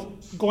little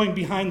going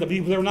behind them. They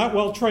were not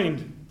well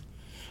trained.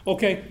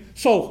 Okay,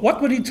 so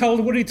what would he tell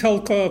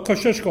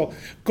Kosciuszko?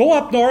 Go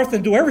up north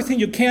and do everything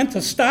you can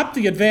to stop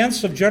the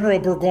advance of General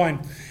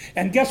Burgoyne.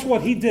 And guess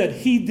what he did?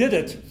 He did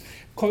it.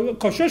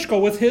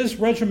 Kosciuszko, with his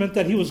regiment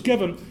that he was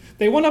given,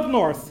 they went up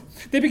north.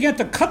 They began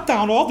to cut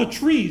down all the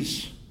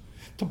trees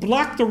to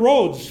block the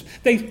roads.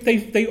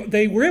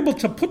 They were able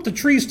to put the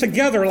trees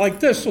together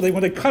like this, so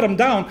when they cut them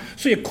down,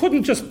 so you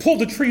couldn't just pull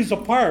the trees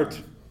apart.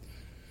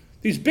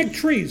 These big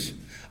trees.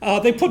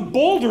 They put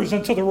boulders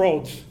into the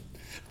roads.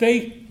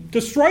 They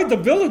destroyed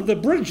the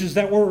bridges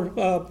that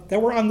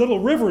were on little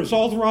rivers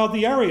all throughout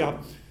the area.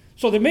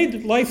 So they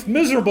made life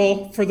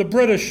miserable for the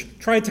British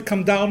trying to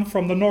come down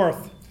from the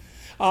north.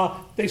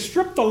 They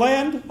stripped the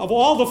land of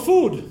all the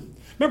food.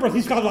 Remember,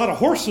 he's got a lot of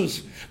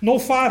horses, no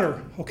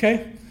fodder,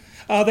 okay?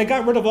 They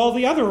got rid of all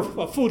the other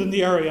food in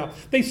the area.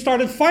 They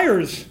started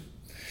fires.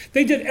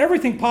 They did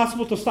everything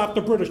possible to stop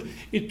the British.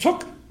 It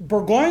took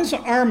Burgoyne's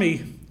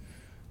army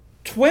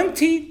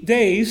 20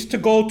 days to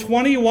go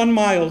 21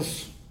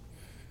 miles.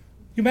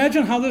 You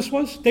imagine how this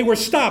was? They were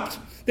stopped.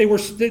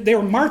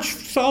 Their march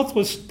south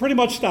was pretty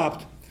much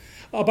stopped.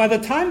 By the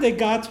time they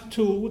got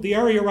to the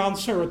area around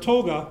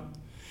Saratoga,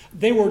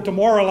 they were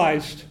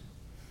demoralized.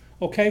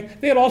 Okay?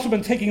 They had also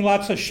been taking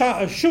lots of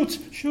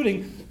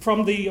shooting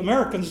from the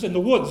Americans in the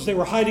woods. They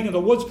were hiding in the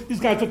woods. These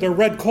guys with their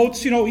red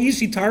coats,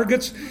 easy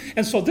targets.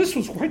 And so this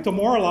was quite a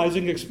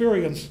demoralizing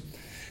experience.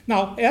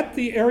 Now, at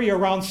the area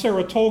around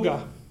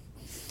Saratoga,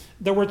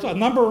 there were a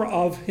number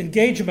of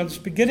engagements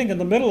beginning in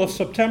the middle of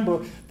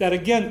September that,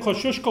 again,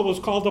 Kosciuszko was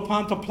called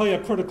upon to play a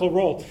critical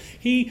role.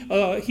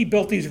 He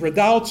built these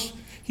redoubts.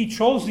 He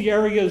chose the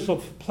areas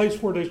of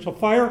place where there's a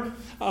fire.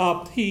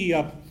 He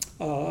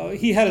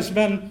had his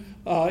men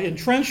in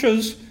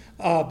trenches.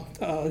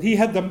 He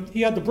had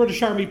the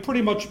British Army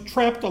pretty much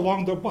trapped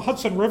along the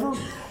Hudson River.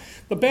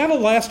 The battle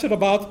lasted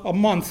about a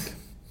month.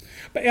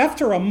 But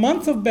after a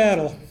month of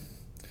battle,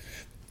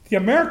 the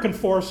American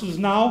force is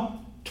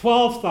now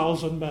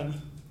 12,000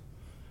 men.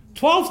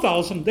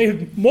 12,000. They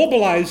had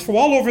mobilized from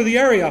all over the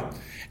area.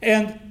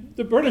 And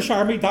the British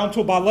Army down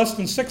to about less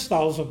than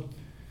 6,000.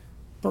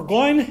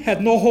 Burgoyne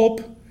had no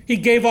hope. He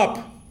gave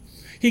up.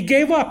 He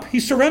gave up. He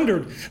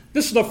surrendered.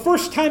 This is the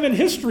first time in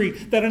history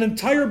that an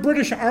entire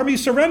British army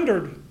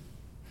surrendered.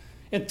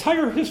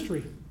 Entire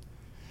history.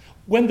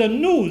 When the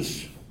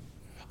news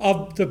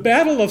of the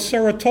Battle of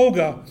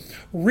Saratoga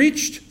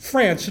reached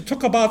France, it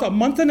took about a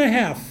month and a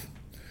half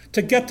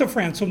to get to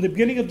France. So in the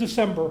beginning of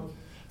December,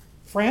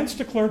 France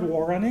declared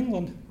war on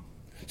England.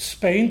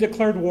 Spain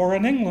declared war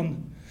on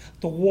England.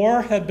 The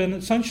war had been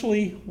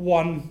essentially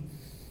won.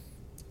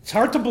 It's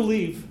hard to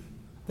believe.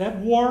 That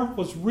war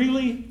was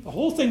really, the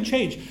whole thing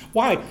changed.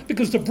 Why?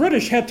 Because the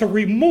British had to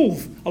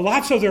remove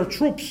lots of their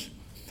troops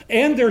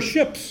and their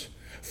ships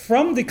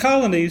from the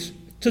colonies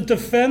to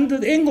defend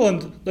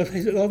England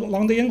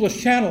along the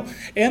English Channel.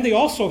 And they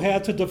also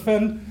had to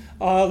defend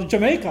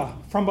Jamaica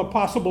from a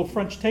possible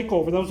French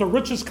takeover. That was the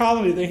richest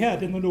colony they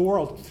had in the New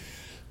World.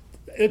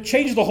 It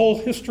changed the whole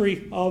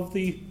history of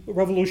the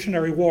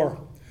Revolutionary War.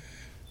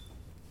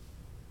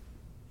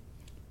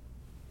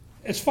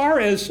 As far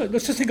as,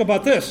 let's just think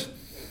about this.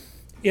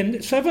 In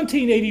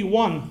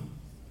 1781,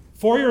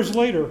 4 years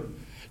later,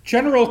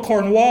 General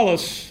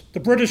Cornwallis, the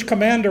British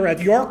commander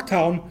at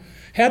Yorktown,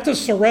 had to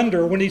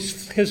surrender when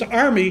his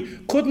army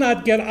could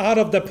not get out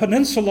of the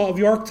peninsula of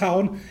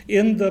Yorktown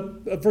in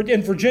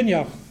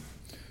Virginia.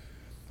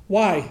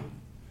 Why?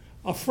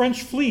 A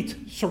French fleet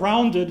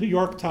surrounded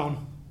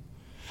Yorktown.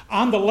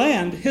 On the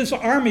land, his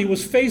army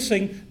was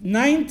facing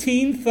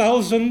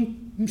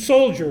 19,000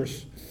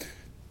 soldiers,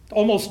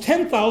 almost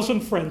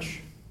 10,000 French,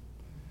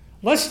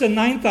 less than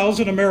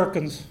 9,000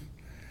 Americans.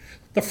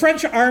 The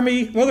French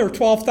army, another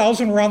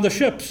 12,000 were on the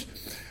ships.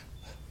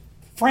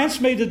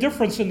 France made a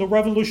difference in the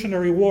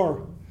Revolutionary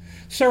War.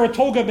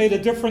 Saratoga made a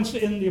difference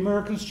in the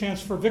Americans'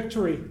 chance for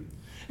victory.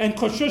 And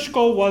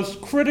Kosciuszko was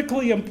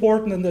critically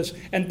important in this.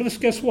 And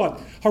guess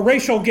what?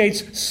 Horatio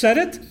Gates said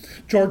it.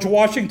 George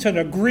Washington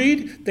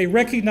agreed. They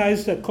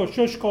recognized that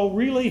Kosciuszko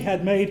really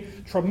had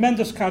made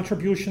tremendous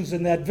contributions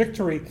in that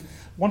victory.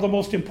 One of the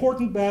most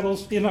important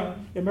battles in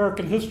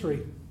American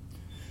history.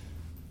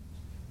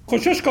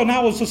 Kosciuszko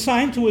now was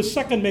assigned to his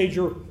second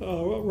major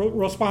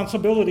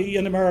responsibility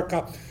in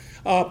America.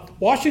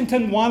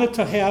 Washington wanted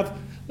to have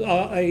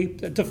a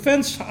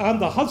defense on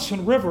the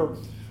Hudson River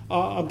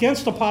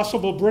against a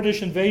possible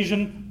British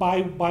invasion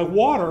by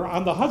water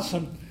on the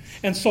Hudson.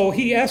 And so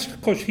he had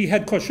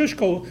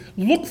Kosciuszko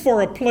look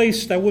for a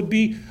place that would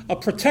be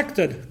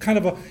protected, kind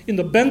of in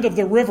the bend of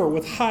the river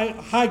with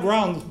high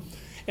ground.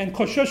 And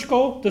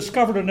Kosciuszko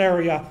discovered an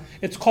area.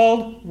 It's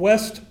called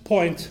West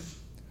Point.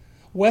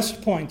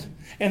 West Point.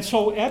 And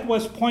so at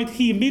West Point,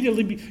 he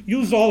immediately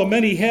used all the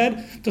men he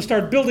had to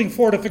start building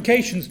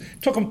fortifications.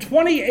 It took them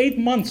 28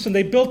 months, and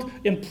they built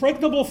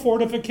impregnable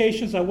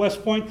fortifications at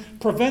West Point,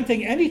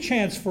 preventing any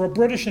chance for a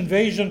British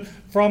invasion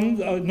from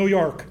New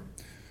York.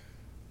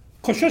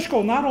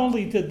 Kosciuszko not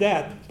only did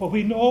that, but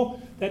we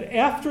know that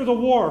after the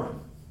war,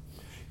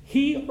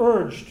 he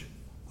urged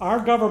our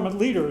government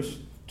leaders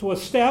to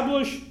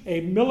establish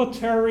a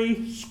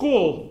military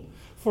school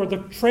for the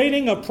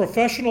training of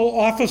professional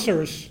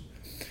officers.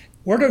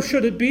 Where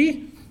should it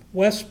be?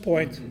 West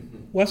Point.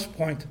 West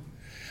Point.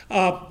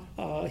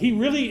 He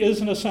really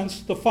is, in a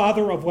sense, the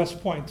father of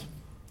West Point.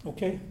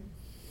 Okay.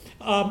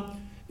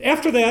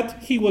 After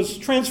that, he was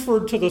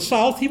transferred to the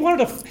South. He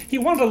wanted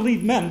to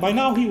lead men. By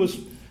now,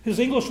 his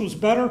English was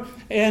better,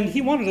 and he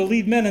wanted to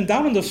lead men. And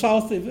down in the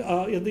South, in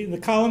the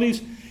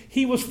colonies,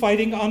 he was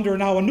fighting under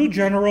now a new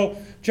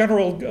general,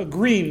 General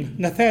Greene,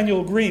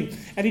 Nathaniel Greene,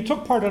 and he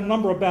took part in a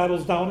number of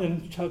battles down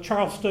in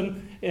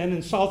Charleston and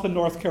in South and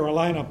North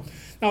Carolina.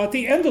 Now, at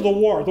the end of the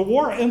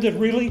war ended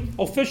really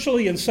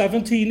officially in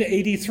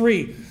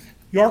 1783.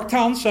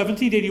 Yorktown,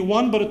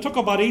 1781, but it took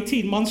about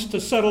 18 months to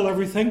settle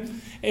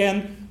everything,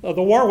 and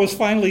the war was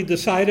finally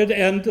decided,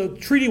 and a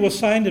treaty was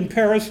signed in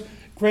Paris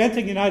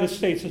granting the United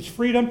States its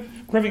freedom,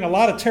 giving a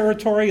lot of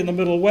territory in the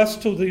Middle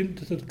West to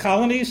the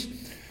colonies.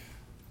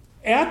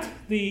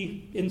 In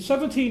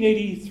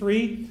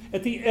 1783,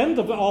 at the end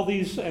of all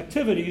these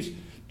activities,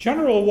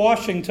 General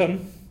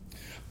Washington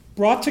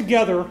brought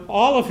together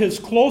all of his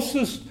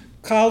closest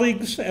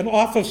colleagues and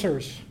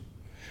officers.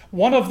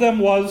 One of them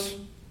was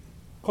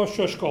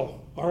Kosciuszko,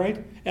 all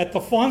right, at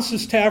the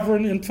Faunce's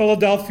Tavern in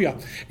Philadelphia.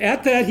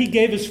 At that, he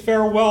gave his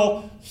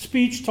farewell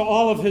speech to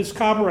all of his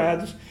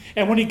comrades,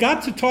 And when he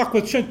got to talk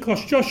with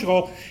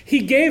Kosciuszko, he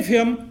gave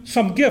him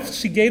some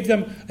gifts. He gave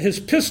them his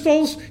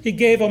pistols, he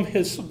gave him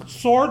his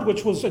sword,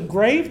 which was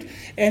engraved,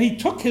 and he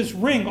took his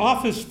ring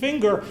off his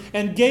finger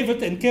and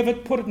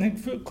put it in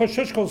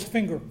Kosciuszko's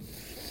finger.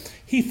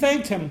 He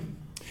thanked him.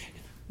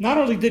 Not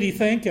only did he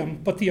thank him,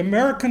 but the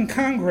American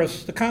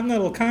Congress, the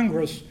Continental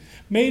Congress,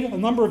 made a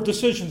number of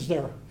decisions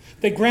there.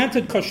 They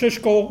granted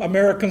Kosciuszko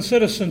American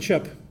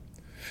citizenship.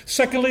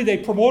 Secondly, they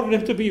promoted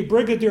him to be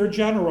brigadier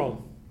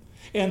general.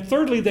 And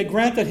thirdly, they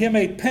granted him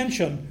a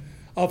pension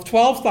of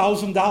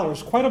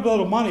 $12,000, quite a bit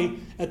of money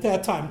at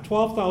that time,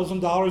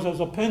 $12,000 as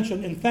a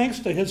pension, in thanks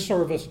to his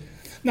service.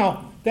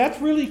 Now,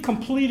 that really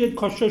completed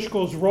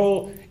Kosciuszko's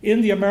role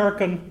in the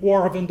American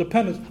War of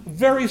Independence. A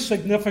very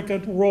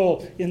significant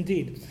role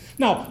indeed.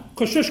 Now,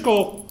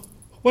 Kosciuszko,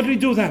 what did he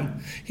do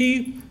then?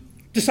 He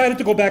decided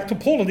to go back to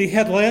Poland. He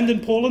had land in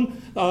Poland.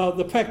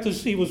 The fact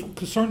is he was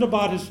concerned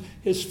about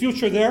his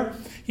future there.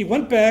 He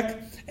went back,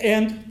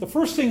 and the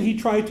first thing he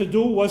tried to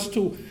do was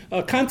to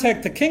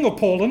contact the King of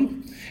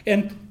Poland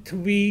and to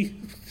be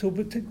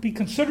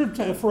considered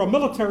for a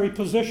military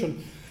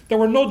position. There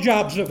were no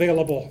jobs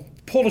available.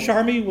 The Polish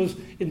army was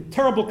in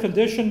terrible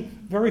condition,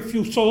 very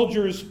few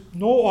soldiers,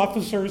 no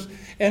officers,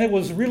 and it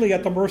was really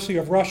at the mercy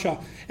of Russia.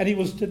 And he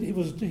was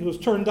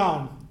turned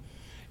down.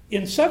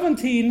 In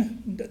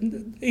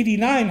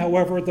 1789,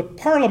 however, the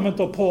Parliament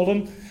of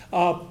Poland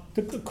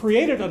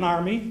created an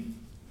army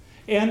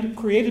and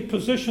created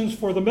positions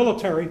for the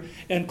military,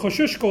 and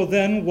Kosciuszko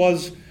then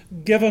was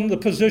given the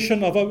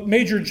position of a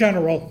major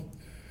general,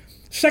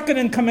 second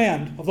in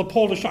command of the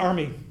Polish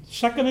army,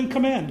 second in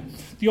command.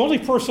 The only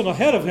person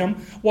ahead of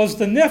him was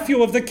the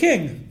nephew of the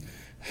king,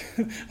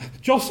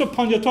 Joseph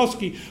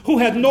Poniatowski, who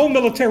had no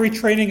military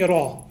training at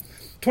all.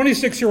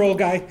 26-year-old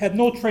guy, had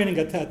no training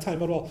at that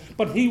time at all,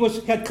 but he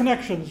had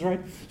connections,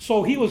 right?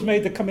 So he was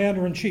made the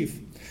commander-in-chief.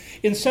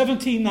 In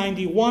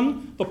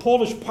 1791, the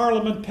Polish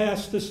Parliament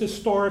passed this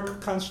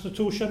historic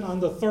constitution on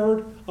the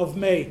 3rd of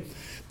May.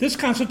 This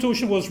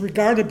constitution was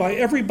regarded by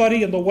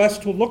everybody in the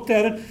West who looked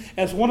at it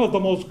as one of the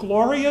most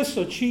glorious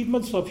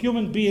achievements of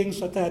human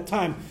beings at that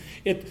time.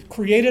 It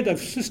created a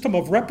system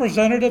of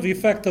representative,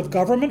 effective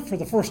government for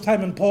the first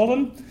time in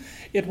Poland.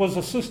 It was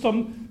a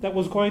system that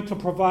was going to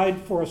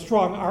provide for a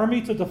strong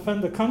army to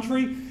defend the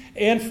country.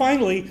 And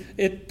finally,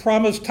 it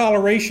promised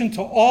toleration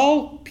to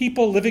all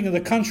people living in the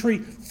country.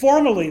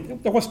 Formally,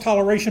 there was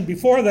toleration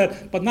before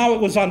that, but now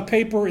it was on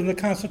paper in the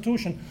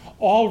Constitution.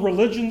 All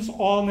religions,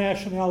 all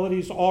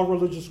nationalities, all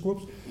religious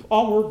groups,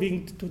 all were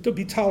being to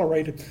be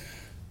tolerated.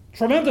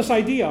 Tremendous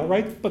idea,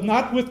 right? But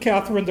not with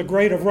Catherine the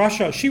Great of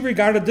Russia. She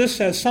regarded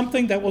this as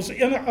something that was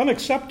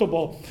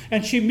unacceptable,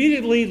 and she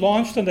immediately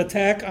launched an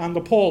attack on the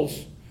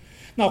Poles.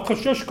 Now,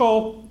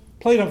 Kosciuszko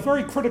played a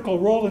very critical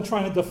role in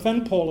trying to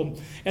defend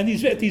Poland. And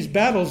these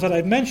battles that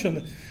I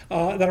mentioned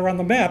that are on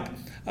the map,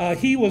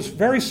 he was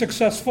very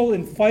successful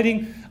in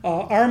fighting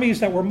armies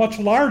that were much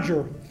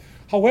larger.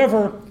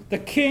 However, the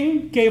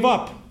king gave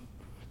up.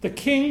 The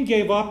king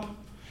gave up.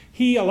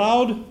 He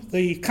allowed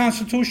the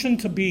Constitution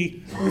to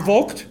be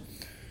revoked,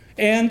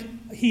 and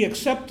he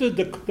accepted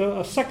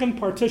the second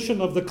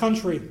partition of the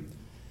country.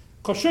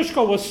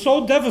 Kosciuszko was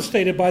so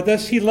devastated by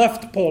this, he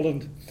left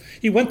Poland.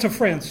 He went to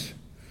France.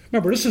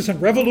 Remember, this is in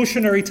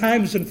revolutionary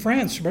times in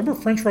France. Remember,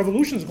 French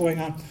Revolution is going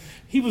on.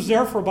 He was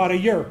there for about a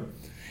year.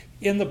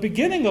 In the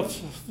beginning of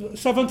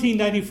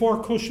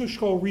 1794,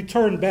 Kosciuszko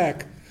returned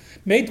back,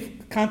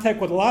 made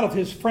contact with a lot of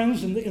his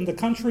friends in the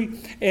country,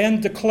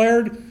 and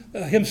declared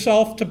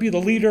himself to be the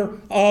leader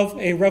of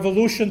a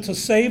revolution to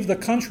save the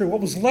country,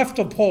 what was left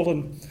of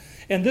Poland.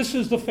 And this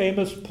is the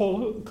famous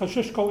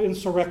Kosciuszko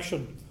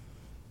insurrection.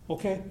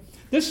 Okay?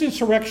 This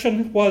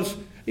insurrection was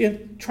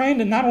in trying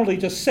to not only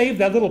just save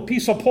that little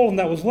piece of Poland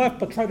that was left,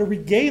 but try to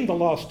regain the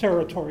lost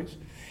territories.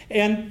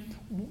 And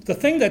the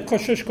thing that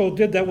Kosciuszko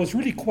did that was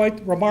really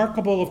quite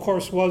remarkable, of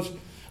course, was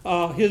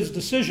his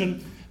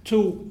decision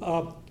to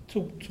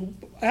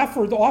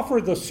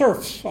offer the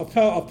serfs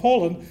of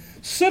Poland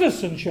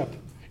citizenship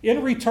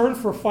in return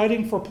for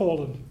fighting for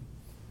Poland.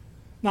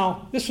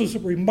 Now, this was a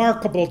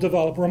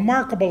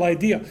remarkable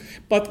idea.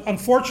 But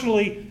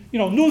unfortunately,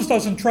 news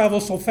doesn't travel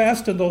so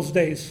fast in those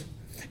days.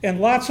 And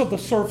lots of the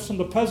serfs and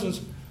the peasants,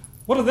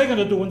 what are they going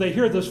to do when they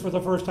hear this for the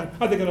first time?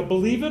 Are they going to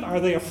believe it? Are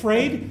they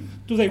afraid?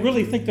 Do they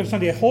really think there's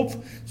any hope?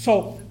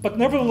 But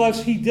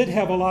nevertheless, he did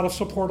have a lot of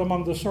support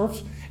among the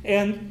serfs.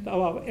 And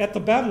at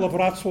the Battle of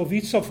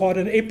Racowice, fought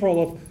in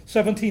April of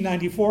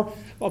 1794,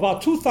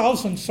 about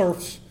 2,000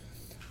 serfs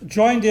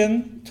joined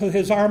in to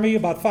his army,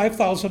 about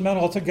 5,000 men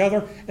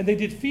altogether, and they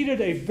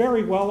defeated a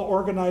very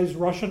well-organized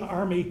Russian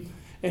army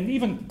and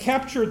even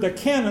captured the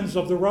cannons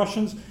of the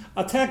Russians,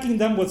 attacking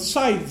them with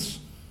scythes.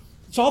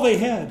 That's all they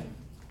had.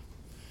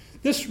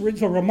 This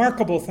is a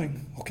remarkable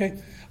thing,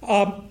 okay?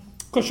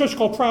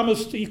 Kosciuszko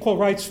promised equal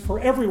rights for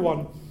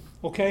everyone,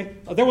 okay?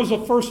 There was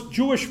a first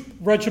Jewish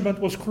regiment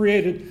was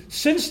created.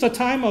 Since the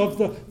time of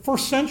the 1st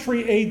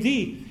century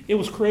A.D., it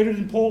was created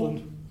in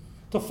Poland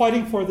to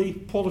fighting for the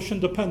Polish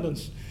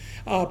independence.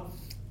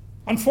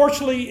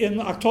 Unfortunately, in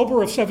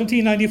October of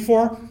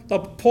 1794, the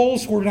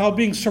Poles were now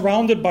being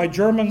surrounded by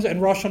German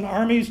and Russian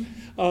armies.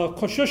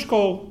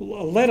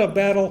 Kosciuszko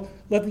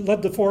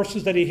led the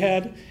forces that he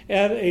had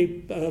at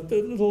a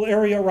little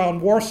area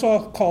around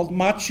Warsaw called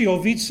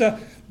Maciejowice.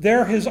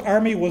 There his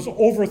army was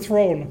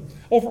overthrown,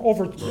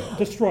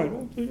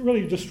 destroyed,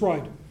 really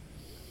destroyed.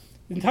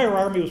 The entire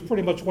army was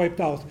pretty much wiped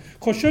out.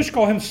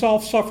 Kosciuszko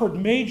himself suffered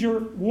major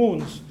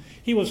wounds.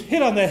 He was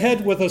hit on the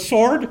head with a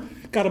sword,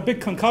 got a big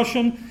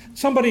concussion.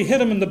 Somebody hit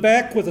him in the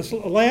back with a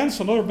lance.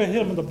 Another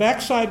hit him in the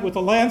backside with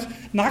a lance,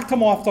 knocked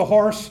him off the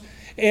horse,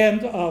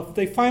 and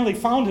they finally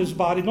found his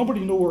body. Nobody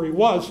knew where he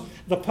was.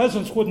 The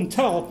peasants wouldn't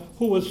tell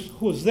who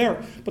was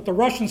there. But the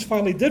Russians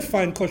finally did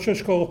find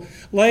Kosciuszko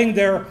laying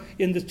there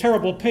in the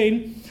terrible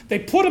pain. They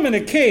put him in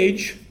a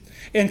cage,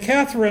 and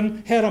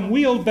Catherine had him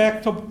wheeled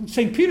back to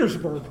St.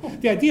 Petersburg.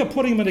 The idea of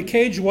putting him in a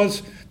cage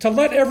was to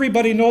let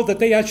everybody know that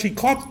they actually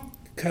caught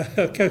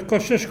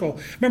Kosciuszko.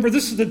 Remember,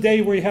 this is the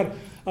day where you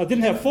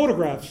didn't have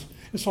photographs.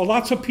 And so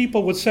lots of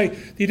people would say,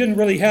 you didn't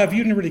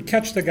really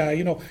catch the guy,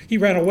 he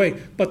ran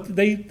away. But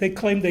they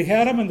claimed they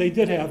had him, and they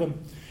did have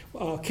him.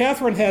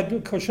 Catherine had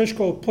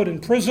Kosciuszko put in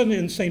prison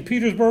in St.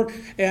 Petersburg,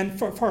 and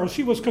as far as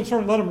she was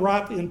concerned, let him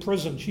rot in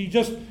prison.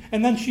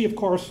 And then she, of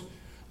course,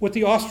 with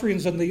the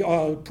Austrians and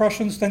the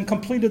Prussians, then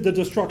completed the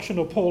destruction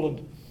of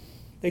Poland.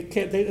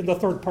 In the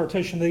third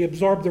partition, they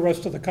absorbed the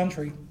rest of the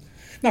country.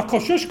 Now,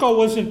 Kosciuszko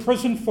was in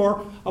prison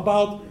for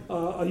about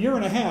a year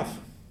and a half.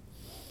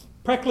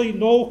 Practically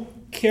no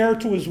care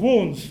to his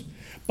wounds.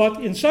 But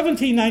in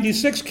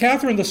 1796,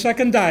 Catherine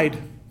II died.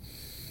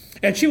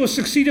 And she was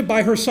succeeded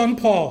by her son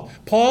Paul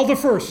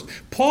I.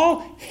 Paul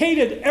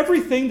hated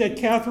everything that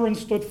Catherine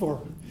stood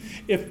for.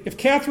 If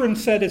Catherine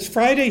said it's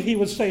Friday, he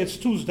would say it's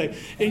Tuesday.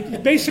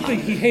 Basically,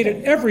 he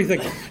hated everything.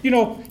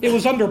 It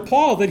was under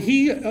Paul that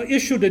he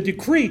issued a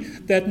decree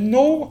that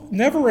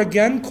never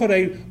again could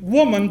a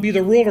woman be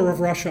the ruler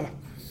of Russia.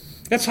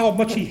 That's how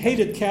much he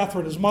hated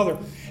Catherine, his mother.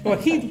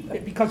 But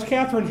because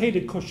Catherine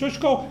hated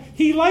Kosciuszko,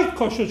 he liked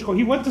Kosciuszko.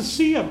 He went to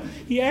see him.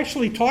 He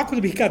actually talked with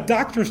him. He got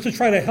doctors to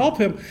try to help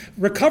him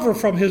recover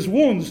from his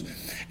wounds.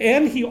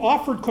 And he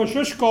offered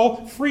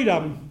Kosciuszko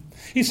freedom.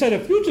 He said,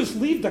 if you just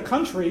leave the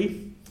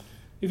country,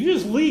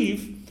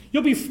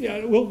 you'll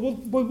be.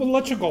 We'll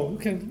let you go.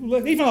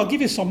 Even I'll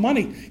give you some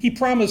money. He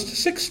promised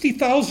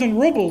 60,000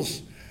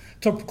 rubles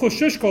to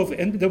Kosciuszko,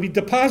 and they'll be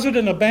deposited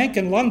in a bank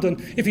in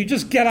London if you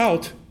just get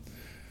out.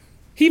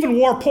 He even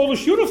wore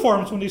Polish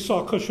uniforms when he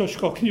saw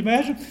Kosciuszko. Can you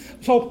imagine?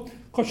 So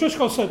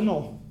Kosciuszko said,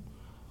 no,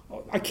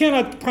 I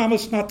cannot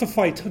promise not to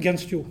fight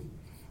against you.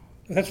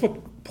 That's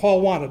what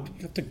Paul wanted.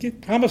 You have to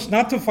promise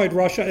not to fight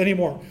Russia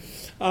anymore.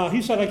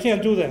 He said, I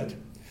can't do that.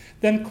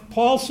 Then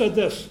Paul said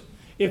this,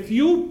 if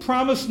you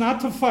promise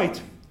not to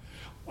fight,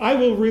 I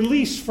will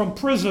release from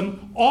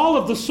prison all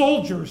of the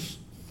soldiers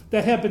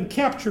that have been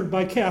captured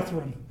by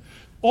Catherine.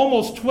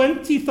 Almost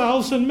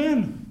 20,000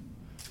 men.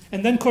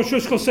 And then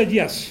Kosciuszko said,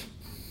 yes.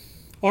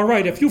 All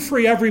right, if you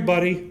free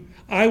everybody,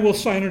 I will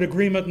sign an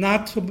agreement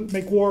not to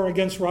make war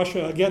against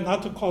Russia again,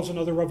 not to cause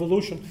another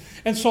revolution.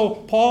 And so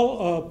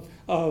Paul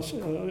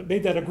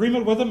made that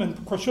agreement with him, and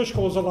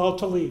Kosciuszko was allowed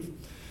to leave.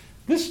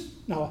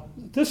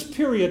 This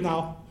period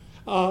now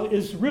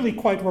is really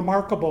quite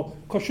remarkable.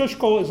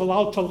 Kosciuszko is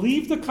allowed to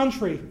leave the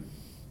country.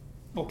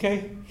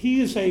 Okay?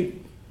 He is a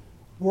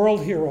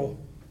world hero.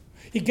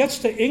 He gets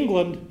to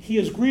England. He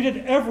is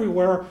greeted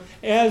everywhere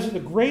as the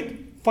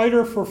great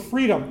fighter for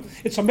freedom.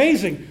 It's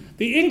amazing.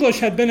 The English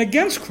had been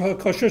against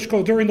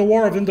Kosciuszko during the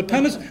War of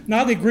Independence.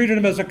 Now they greeted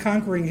him as a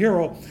conquering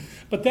hero.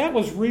 But that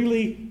was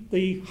really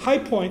the high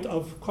point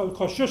of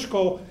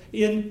Kosciuszko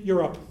in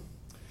Europe.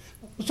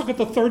 Let's look at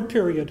the third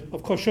period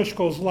of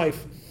Kosciuszko's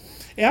life.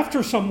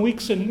 After some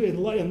weeks in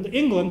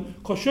England,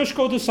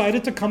 Kosciuszko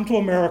decided to come to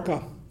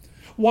America.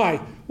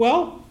 Why?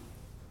 Well,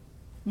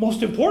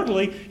 most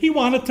importantly, he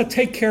wanted to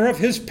take care of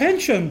his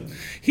pension.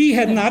 He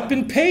had not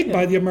been paid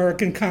by the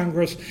American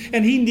Congress,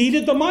 and he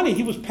needed the money.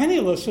 He was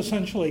penniless,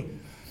 essentially.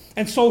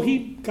 And so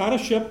he got a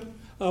ship,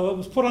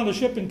 was put on a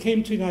ship and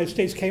came to the United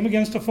States, came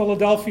against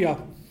Philadelphia.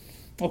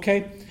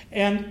 Okay?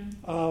 And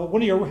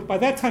by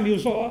that time, he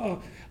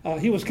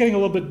was getting a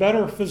little bit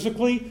better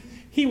physically.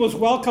 He was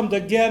welcomed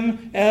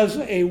again as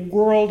a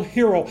world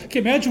hero. Can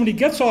you imagine when he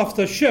gets off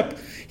the ship,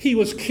 he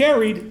was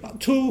carried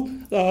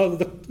to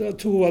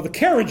the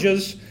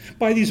carriages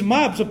by these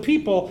mobs of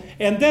people,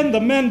 and then the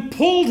men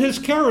pulled his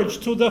carriage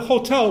to the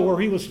hotel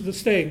where he was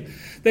staying.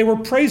 They were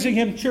praising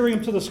him, cheering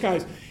him to the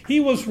skies. He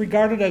was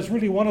regarded as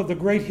really one of the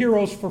great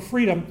heroes for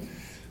freedom.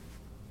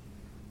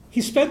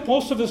 He spent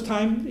most of his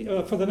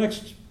time for the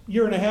next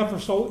year and a half or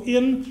so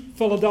in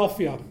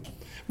Philadelphia,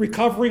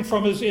 recovering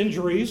from his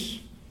injuries,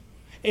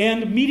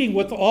 and meeting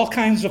with all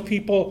kinds of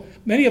people,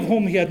 many of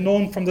whom he had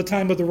known from the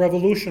time of the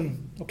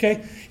Revolution.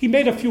 Okay, he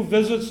made a few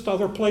visits to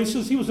other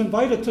places. He was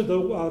invited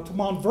to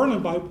Mount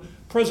Vernon by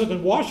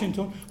President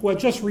Washington, who had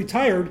just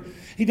retired.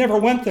 He never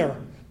went there,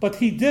 but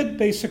he did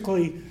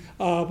basically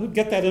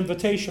get that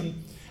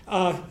invitation.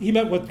 He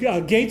met with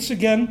Gates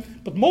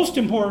again, but most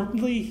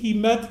importantly, he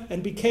met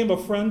and became a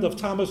friend of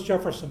Thomas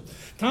Jefferson.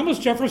 Thomas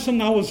Jefferson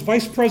now was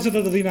Vice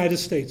President of the United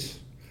States.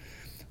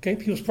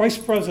 Okay, he was Vice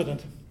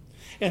President.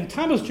 And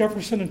Thomas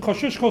Jefferson and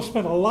Kosciuszko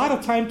spent a lot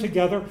of time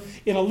together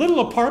in a little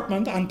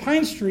apartment on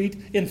Pine Street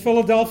in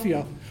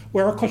Philadelphia,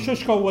 where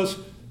Kosciuszko was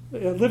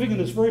living in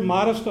this very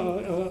modest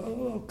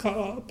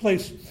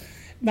place.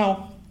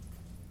 Now,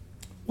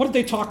 what did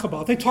they talk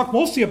about? They talked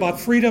mostly about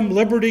freedom,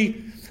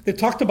 liberty. They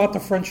talked about the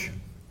French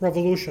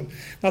Revolution.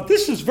 Now,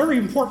 this is a very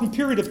important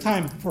period of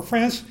time for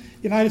France,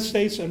 the United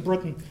States, and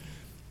Britain.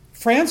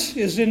 France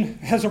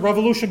has a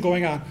revolution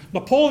going on.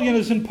 Napoleon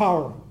is in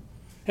power,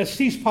 has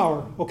seized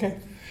power, okay?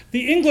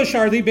 The English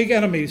are the big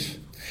enemies.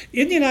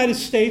 In the United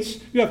States,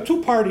 you have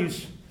two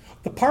parties.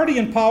 The party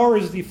in power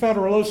is the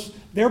Federalists.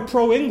 They're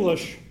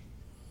pro-English.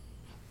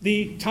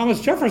 The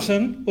Thomas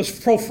Jefferson was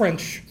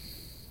pro-French,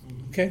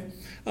 okay?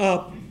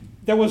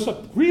 There was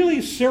a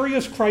really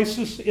serious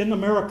crisis in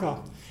America.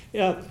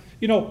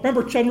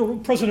 Remember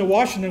President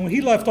Washington, when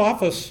he left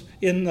office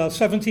in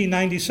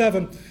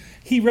 1797,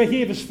 he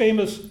gave his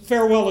famous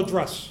farewell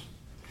address.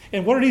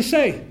 And what did he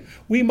say?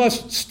 We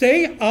must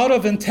stay out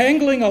of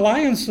entangling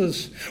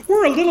alliances.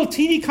 We're a little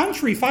teeny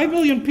country, 5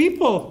 million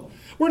people.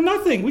 We're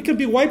nothing. We could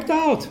be wiped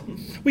out.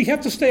 We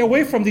have to stay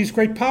away from these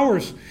great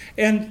powers.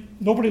 And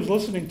nobody was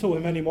listening to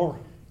him anymore.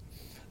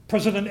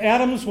 President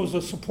Adams was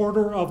a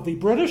supporter of the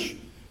British.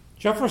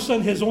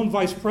 Jefferson, his own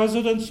vice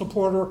president,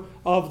 supporter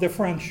of the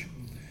French.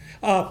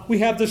 We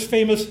have this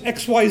famous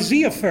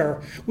XYZ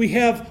affair. We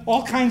have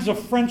all kinds of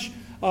French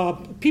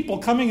people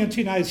coming into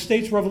the United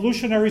States,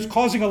 revolutionaries,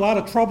 causing a lot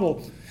of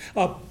trouble.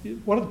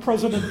 What did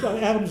President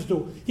Adams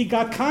do? He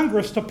got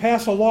Congress to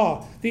pass a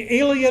law, the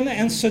Alien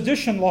and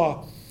Sedition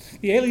Law.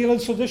 The Alien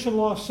and Sedition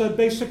Law said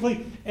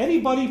basically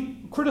anybody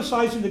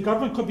criticizing the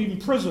government could be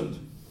imprisoned.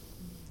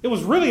 It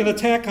was really an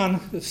attack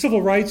on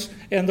civil rights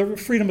and the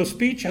freedom of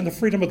speech and the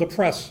freedom of the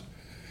press.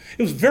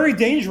 It was very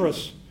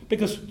dangerous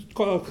because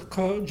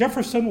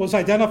Jefferson was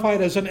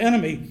identified as an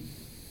enemy.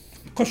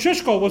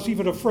 Kosciuszko was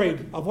even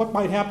afraid of what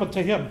might happen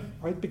to him,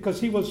 right?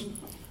 Because he was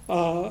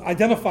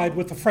identified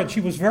with the French.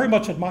 He was very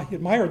much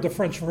admired the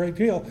French a great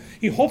deal.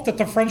 He hoped that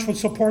the French would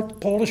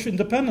support Polish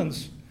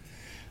independence.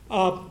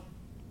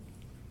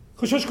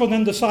 Kosciuszko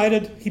then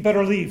decided he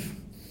better leave.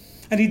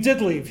 And he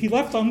did leave. He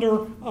left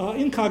under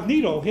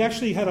incognito. He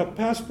actually had a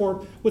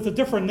passport with a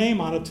different name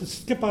on it to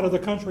skip out of the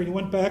country. He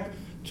went back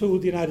to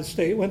the United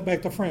States, went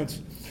back to France.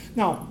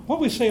 Now, what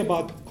we say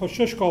about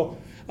Kosciuszko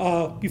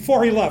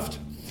before he left?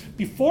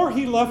 Before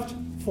he left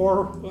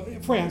for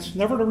France,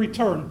 never to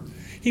return,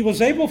 he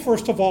was able,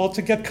 first of all,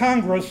 to get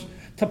Congress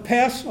to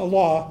pass a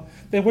law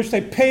in which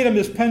they paid him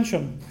his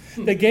pension.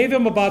 They gave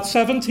him about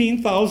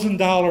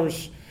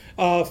 $17,000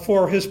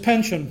 for his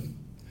pension.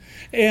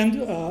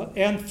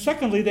 And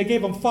secondly, they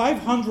gave him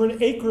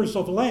 500 acres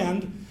of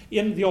land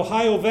in the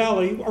Ohio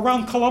Valley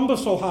around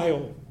Columbus,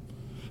 Ohio.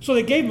 So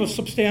they gave him a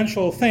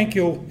substantial thank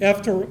you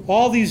after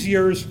all these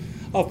years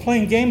of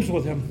playing games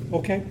with him,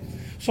 okay?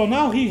 So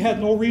now he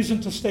had no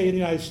reason to stay in the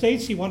United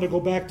States. He wanted to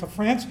go back to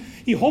France.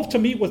 He hoped to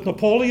meet with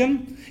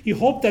Napoleon. He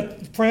hoped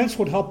that France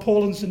would help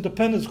Poland's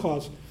independence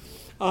cause.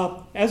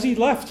 As he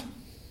left,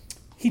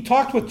 he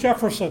talked with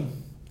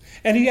Jefferson,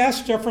 and he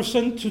asked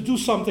Jefferson to do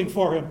something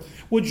for him.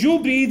 Would you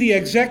be the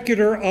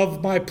executor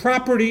of my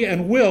property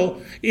and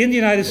will in the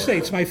United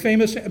States, my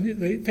famous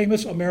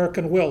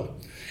American will?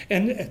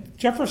 And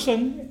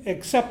Jefferson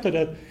accepted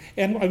it,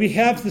 and we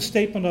have the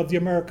statement of the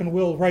American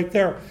will right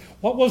there.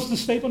 What was the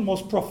statement?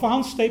 Most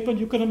profound statement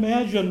you can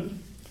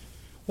imagine.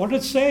 What did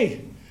it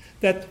say?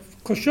 That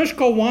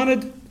Kosciuszko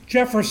wanted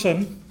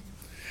Jefferson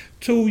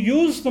to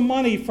use the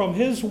money from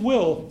his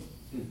will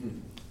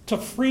to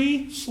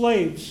free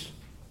slaves.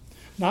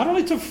 Not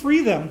only to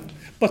free them,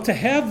 but to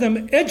have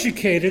them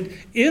educated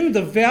in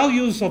the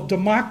values of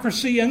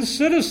democracy and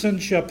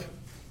citizenship.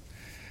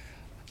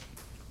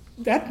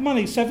 That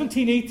money,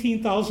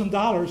 $17,000,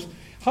 $18,000,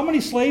 how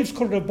many slaves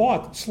could it have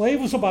bought? Slave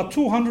was about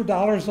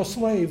 $200 a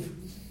slave.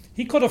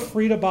 He could have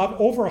freed about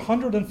over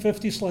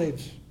 150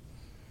 slaves.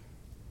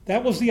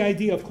 That was the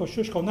idea of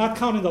Kosciuszko, not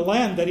counting the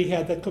land that he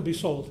had that could be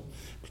sold.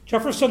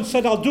 Jefferson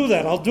said, I'll do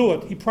that, I'll do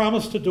it. He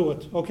promised to do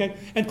it, okay?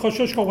 And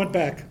Kosciuszko went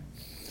back.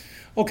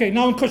 Okay,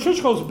 now when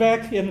Kosciuszko's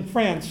back in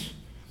France,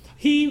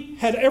 he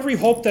had every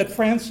hope that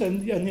France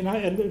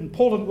and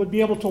Poland would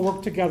be able to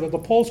work together. The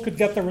Poles could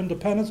get their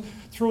independence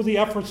through the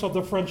efforts of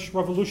the French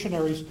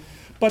revolutionaries.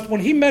 But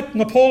when he met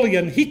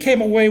Napoleon, he came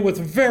away with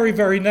very,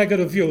 very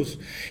negative views.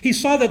 He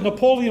saw that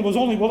Napoleon was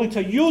only willing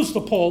to use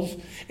the Poles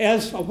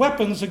as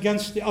weapons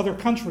against the other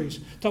countries,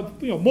 to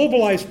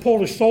mobilize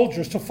Polish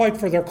soldiers to fight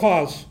for their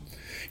cause.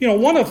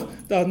 One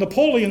of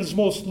Napoleon's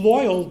most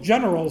loyal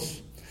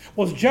generals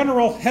was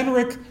General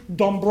Henryk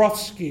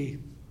Dąbrowski.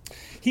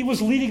 He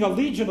was leading a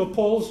legion of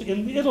Poles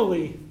in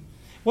Italy.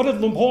 What did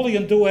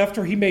Napoleon do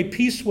after he made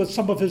peace with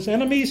some of his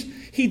enemies?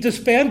 He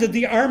disbanded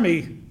the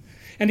army.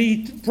 And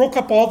he broke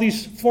up all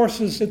these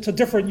forces into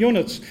different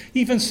units. He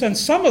even sent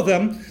some of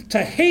them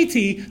to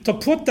Haiti to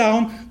put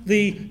down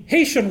the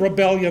Haitian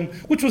rebellion,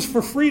 which was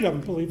for freedom,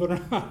 believe it or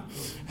not.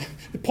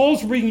 The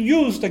Poles were being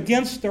used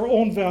against their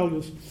own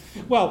values.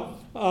 Well,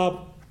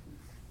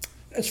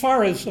 as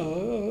far as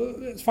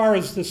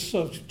this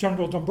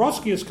General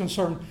Dąbrowski is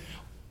concerned,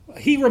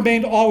 he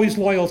remained always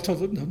loyal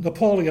to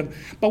Napoleon.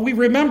 But we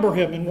remember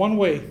him in one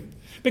way,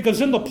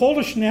 because in the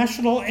Polish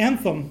national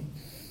anthem,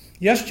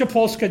 Jeszcze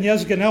Polska nie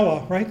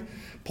zginęła, right?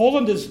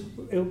 Poland is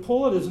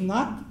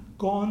not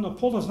gone,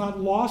 Poland is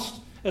not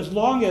lost as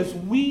long as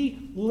we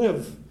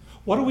live.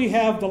 What do we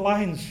have? The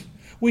lines.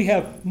 We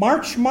have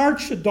March,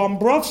 March,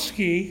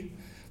 Dąbrowski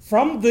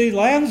from the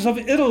lands of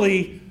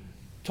Italy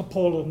to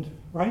Poland,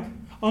 right?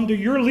 Under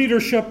your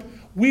leadership,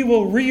 we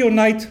will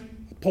reunite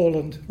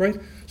Poland, right?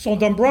 So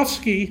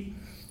Dąbrowski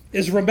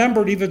is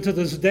remembered even to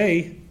this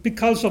day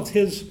because of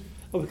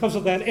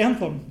that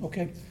anthem,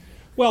 okay?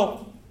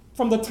 Well,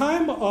 from the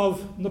time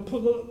of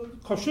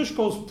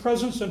Kosciuszko's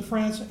presence in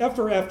France,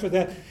 after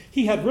that,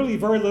 he had really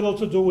very little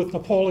to do with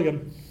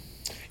Napoleon.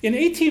 In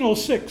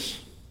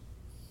 1806,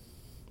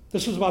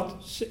 this is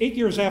about 8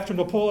 years after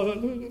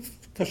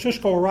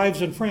Kosciuszko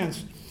arrives in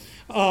France,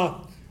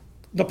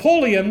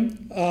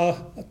 Napoleon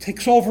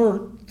takes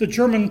over the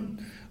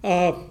German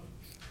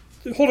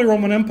Holy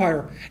Roman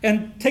Empire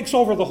and takes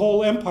over the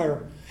whole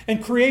empire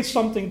and creates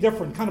something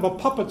different, kind of a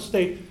puppet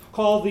state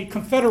called the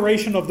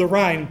Confederation of the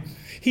Rhine.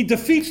 He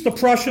defeats the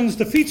Prussians,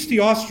 defeats the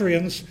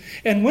Austrians,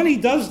 and when he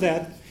does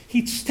that,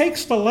 he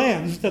takes the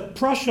lands that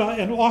Prussia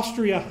and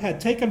Austria had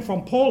taken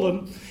from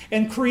Poland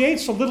and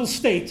creates a little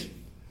state.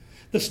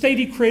 The state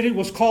he created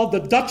was called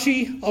the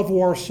Duchy of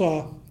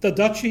Warsaw. The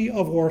Duchy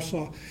of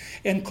Warsaw.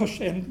 And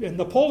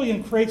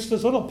Napoleon creates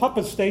this little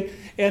puppet state,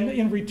 and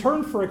in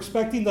return for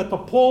expecting that the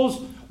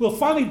Poles will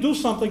finally do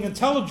something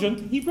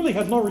intelligent, he really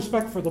had no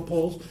respect for the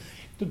Poles,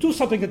 to do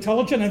something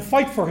intelligent and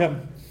fight for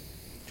him.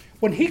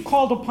 When he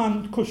called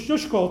upon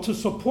Kosciuszko to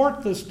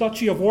support this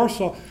Duchy of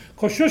Warsaw,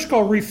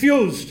 Kosciuszko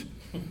refused.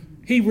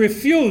 He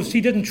refused.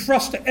 He didn't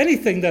trust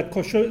anything that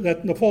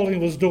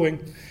Napoleon was doing,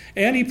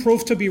 and he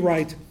proved to be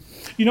right.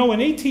 You know, in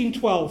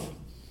 1812,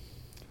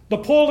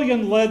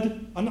 Napoleon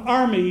led an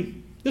army,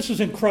 this is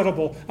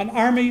incredible, an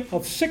army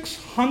of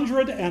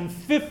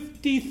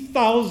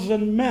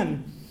 650,000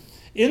 men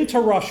into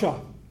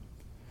Russia.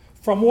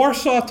 From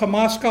Warsaw to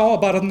Moscow,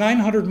 about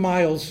 900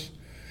 miles.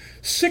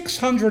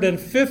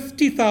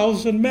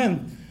 650,000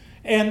 men.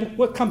 And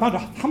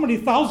how many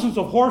thousands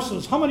of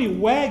horses, how many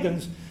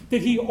wagons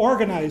did he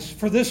organize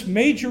for this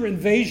major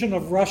invasion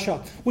of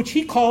Russia, which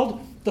he called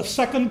the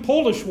Second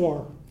Polish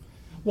War?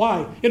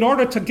 Why? In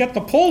order to get the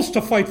Poles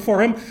to fight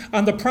for him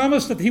on the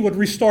promise that he would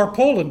restore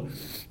Poland.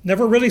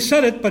 Never really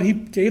said it, but he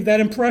gave that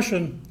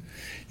impression.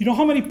 You know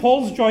how many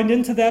Poles joined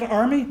into that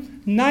army?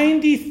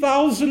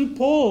 90,000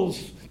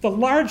 Poles, the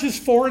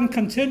largest foreign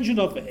contingent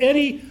of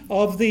any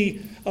of the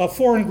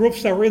foreign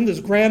groups that were in this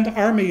grand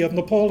army of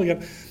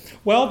Napoleon.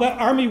 Well, that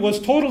army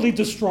was totally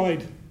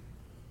destroyed.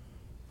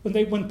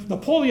 When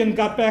Napoleon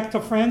got back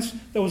to France,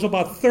 there was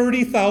about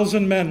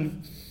 30,000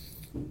 men.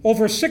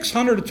 Over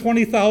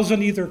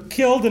 620,000 either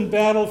killed in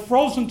battle,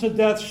 frozen to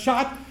death,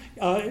 shot,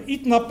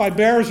 eaten up by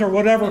bears or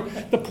whatever.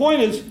 The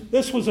point is,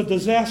 this was a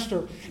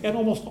disaster, and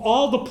almost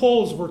all the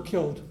Poles were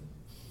killed.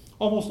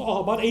 Almost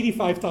all, about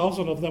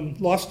 85,000 of them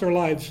lost their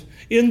lives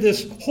in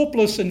this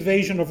hopeless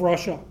invasion of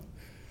Russia.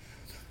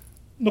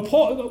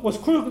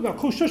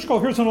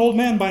 Kosciuszko, here's an old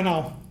man by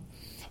now.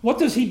 What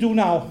does he do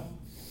now?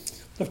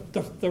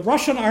 The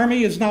Russian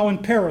army is now in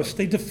Paris.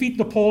 They defeat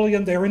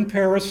Napoleon. They're in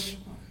Paris.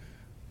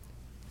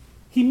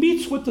 He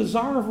meets with the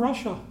Tsar of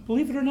Russia,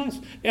 believe it or not,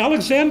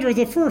 Alexander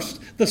I,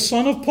 the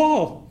son of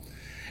Paul.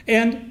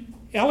 And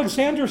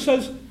Alexander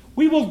says,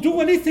 we will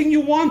do anything you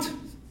want,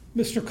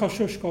 Mr.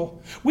 Kosciuszko.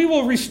 We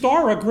will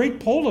restore a great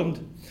Poland,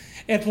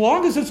 as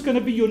long as it's going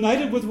to be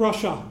united with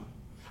Russia.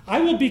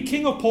 I will be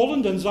king of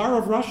Poland and Tsar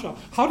of Russia.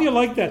 How do you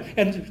like that?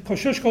 And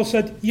Kosciuszko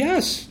said,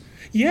 yes,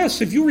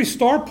 if you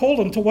restore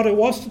Poland to what it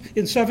was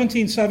in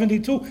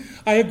 1772,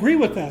 I agree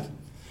with that.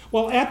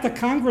 Well, at the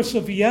Congress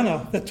of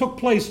Vienna that took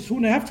place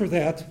soon after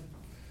that,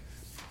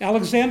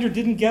 Alexander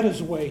didn't get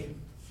his way.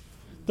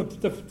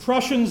 The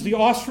Prussians, the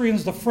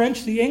Austrians, the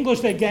French, the English,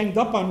 they ganged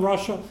up on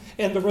Russia,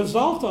 and the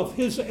result of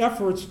his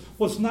efforts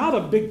was not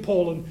a big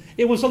Poland.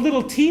 It was a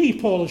little teeny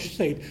Polish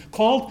state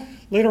called,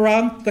 later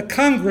on, the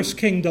Congress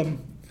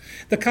Kingdom.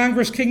 The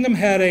Congress Kingdom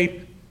had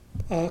a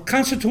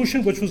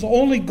constitution which was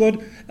only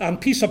good on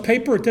piece of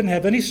paper. It didn't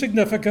have any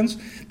significance.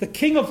 The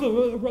king of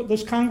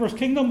this Congress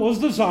Kingdom was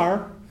the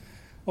Tsar,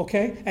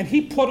 okay? And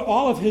he put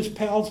all of his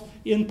pals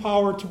in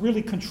power to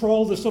really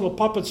control this little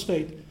puppet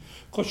state.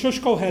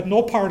 Kosciuszko had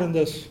no part in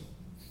this.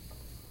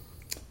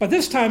 By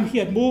this time, he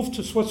had moved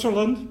to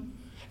Switzerland,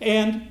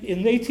 and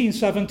in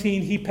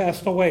 1817, he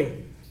passed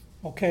away,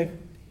 okay?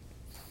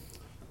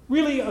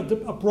 Really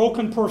a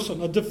broken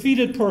person, a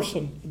defeated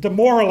person,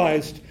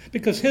 demoralized,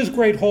 because his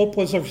great hope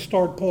was a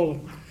restored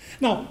Poland.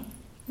 Now,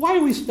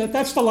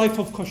 that's the life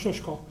of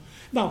Kosciuszko.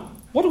 Now,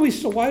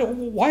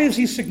 why is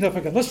he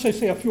significant? Let's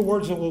say a few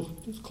words and we'll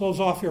just close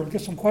off here and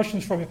get some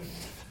questions from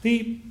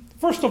you.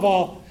 First of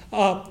all,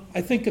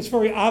 I think it's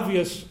very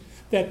obvious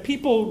that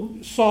people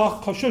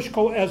saw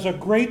Kosciuszko as a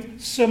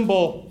great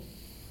symbol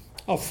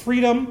of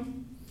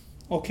freedom,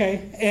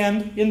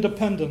 and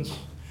independence.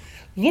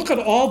 Look at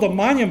all the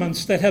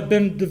monuments that have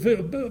been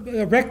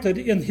erected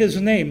in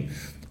his name.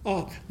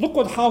 Look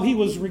at how he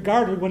was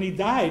regarded when he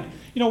died.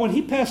 When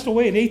he passed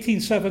away in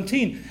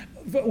 1817,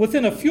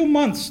 within a few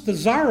months, the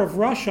Tsar of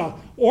Russia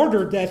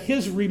ordered that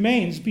his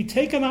remains be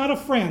taken out of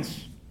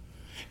France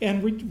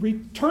and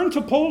returned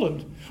to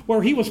Poland,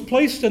 where he was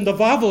placed in the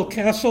Wawel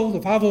Castle, the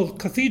Wawel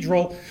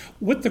Cathedral,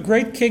 with the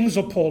great kings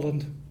of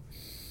Poland.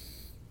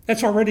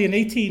 That's already in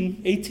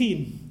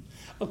 1818.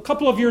 A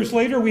couple of years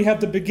later, we have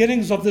the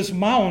beginnings of this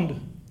mound.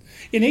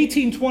 In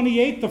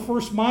 1828, the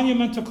first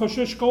monument to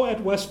Kosciuszko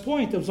at West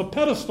Point. It was a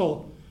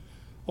pedestal.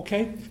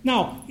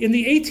 Now, in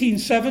the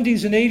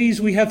 1870s and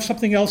 80s, we have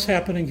something else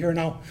happening here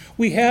now.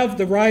 We have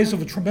the rise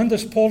of a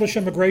tremendous Polish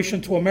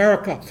immigration to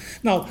America.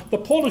 Now, the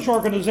Polish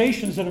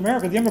organizations in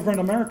America, the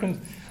immigrant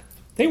Americans,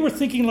 they were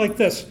thinking like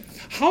this: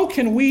 how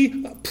can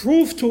we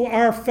prove to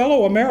our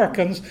fellow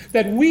Americans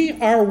that we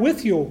are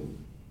with you?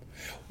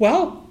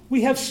 Well,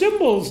 we have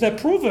symbols that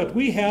prove it.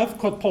 We have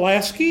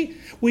Pulaski,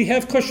 we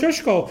have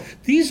Kosciuszko.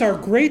 These are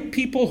great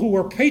people who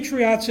were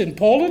patriots in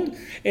Poland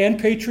and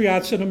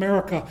patriots in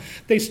America.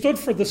 They stood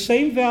for the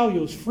same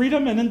values,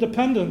 freedom and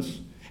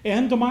independence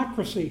and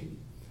democracy.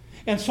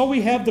 And so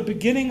we have the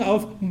beginning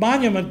of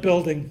monument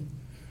building.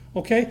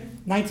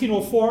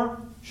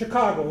 1904,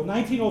 Chicago.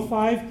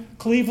 1905,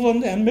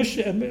 Cleveland and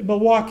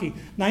Milwaukee.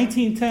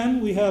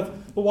 1910, we have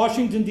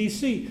Washington,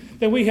 D.C.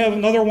 Then we have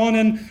another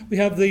one, we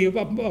have the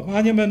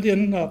monument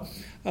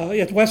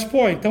at West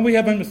Point. Then we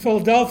have in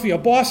Philadelphia,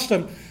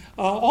 Boston.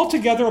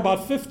 Altogether,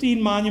 about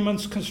 15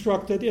 monuments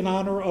constructed in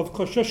honor of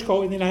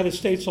Kosciuszko in the United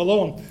States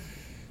alone.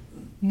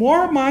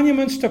 More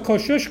monuments to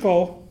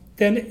Kosciuszko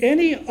than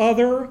any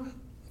other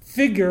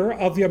figure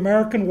of the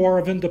American War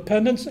of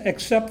Independence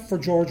except for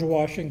George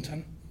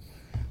Washington.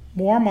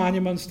 More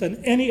monuments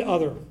than any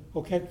other,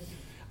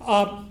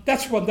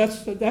 That's one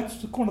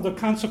of the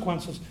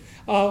consequences.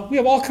 We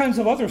have all kinds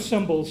of other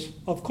symbols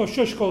of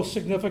Kosciuszko's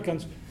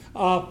significance.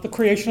 The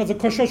creation of the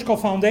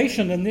Kosciuszko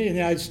Foundation in the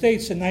United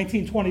States in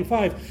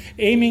 1925,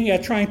 aiming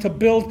at trying to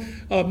build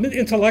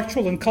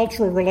intellectual and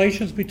cultural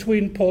relations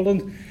between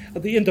Poland,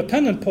 the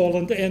independent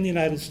Poland, and the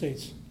United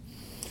States.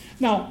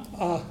 Now,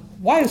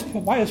 why is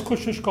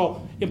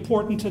Kosciuszko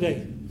important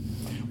today?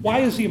 Why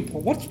is he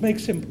important? What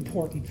makes him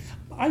important?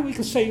 We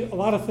could say a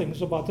lot of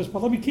things about this,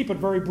 but let me keep it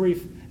very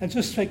brief and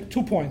just take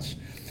 2 points.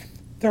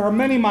 There are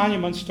many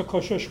monuments to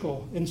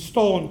Kosciuszko in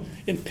stone,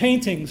 in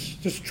paintings.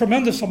 There's a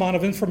tremendous amount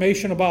of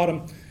information about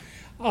him.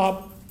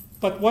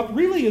 But what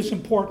really is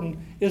important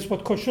is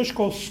what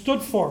Kosciuszko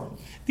stood for.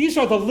 These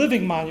are the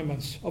living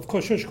monuments of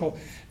Kosciuszko.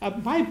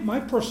 My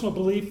personal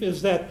belief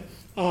is that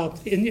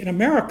in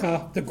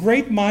America, the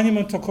great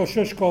monument to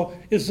Kosciuszko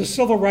is the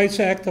Civil Rights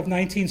Act of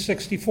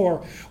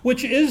 1964,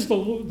 which is the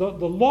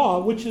law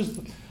which is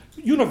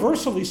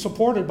universally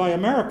supported by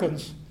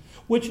Americans,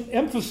 which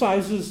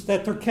emphasizes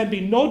that there can be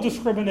no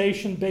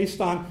discrimination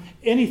based on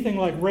anything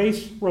like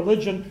race,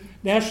 religion,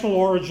 national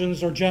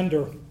origins, or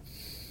gender.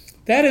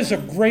 That is a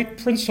great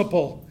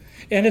principle,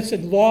 and it's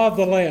in law of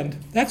the land.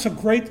 That's a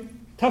great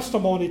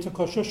testimony to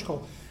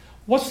Kosciuszko.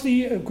 What's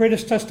the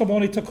greatest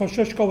testimony to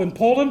Kosciuszko in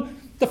Poland?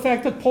 The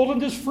fact that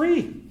Poland is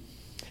free.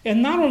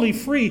 And not only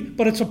free,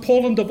 but it's a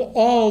Poland of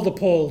all the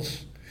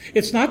Poles.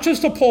 It's not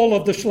just a Pole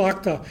of the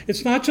Szlachta.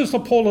 It's not just a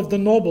Pole of the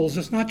nobles.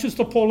 It's not just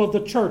a Pole of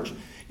the church.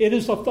 It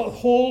is of the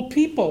whole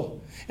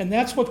people. And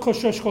that's what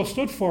Kosciuszko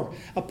stood for,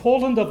 a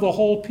Poland of the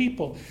whole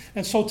people.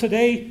 And so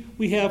today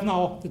we have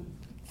now the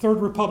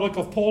Third Republic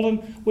of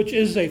Poland, which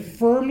is a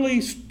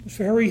firmly,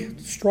 very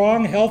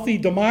strong, healthy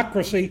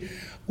democracy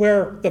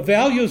where the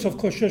values of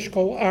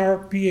Kosciuszko are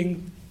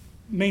being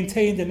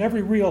maintained in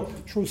every real,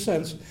 true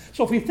sense.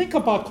 So if we think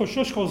about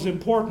Kosciuszko's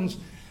importance,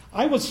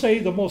 I would say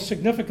the most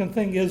significant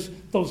thing is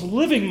those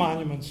living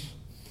monuments.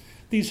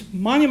 These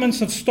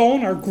monuments of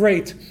stone are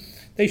great.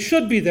 They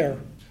should be there.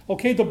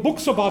 The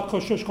books about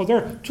Kosciuszko,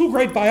 there are two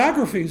great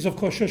biographies of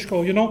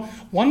Kosciuszko,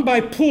 one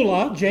by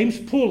Pula, James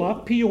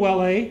Pula,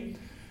 P-U-L-A.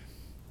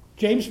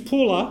 James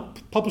Pula,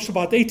 published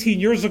about 18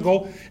 years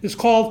ago, is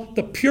called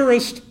The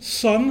Purest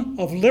Son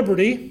of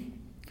Liberty.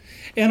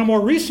 And a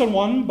more recent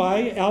one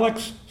by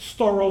Alex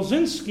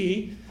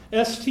Storozinski,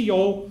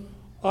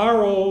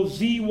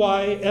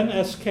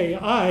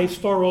 S-T-O-R-O-Z-Y-N-S-K-I,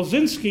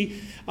 Storozinski,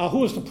 who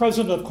was the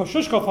president of the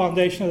Kosciuszko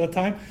Foundation at the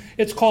time.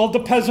 It's called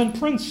The Peasant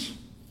Prince.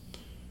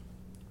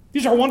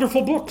 These are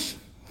wonderful books,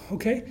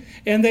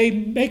 and they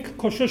make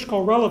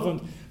Kosciuszko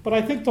relevant. But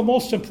I think the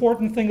most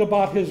important thing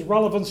about his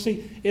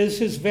relevancy is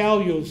his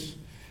values: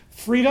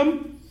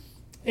 freedom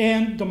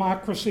and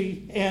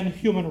democracy and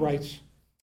human rights.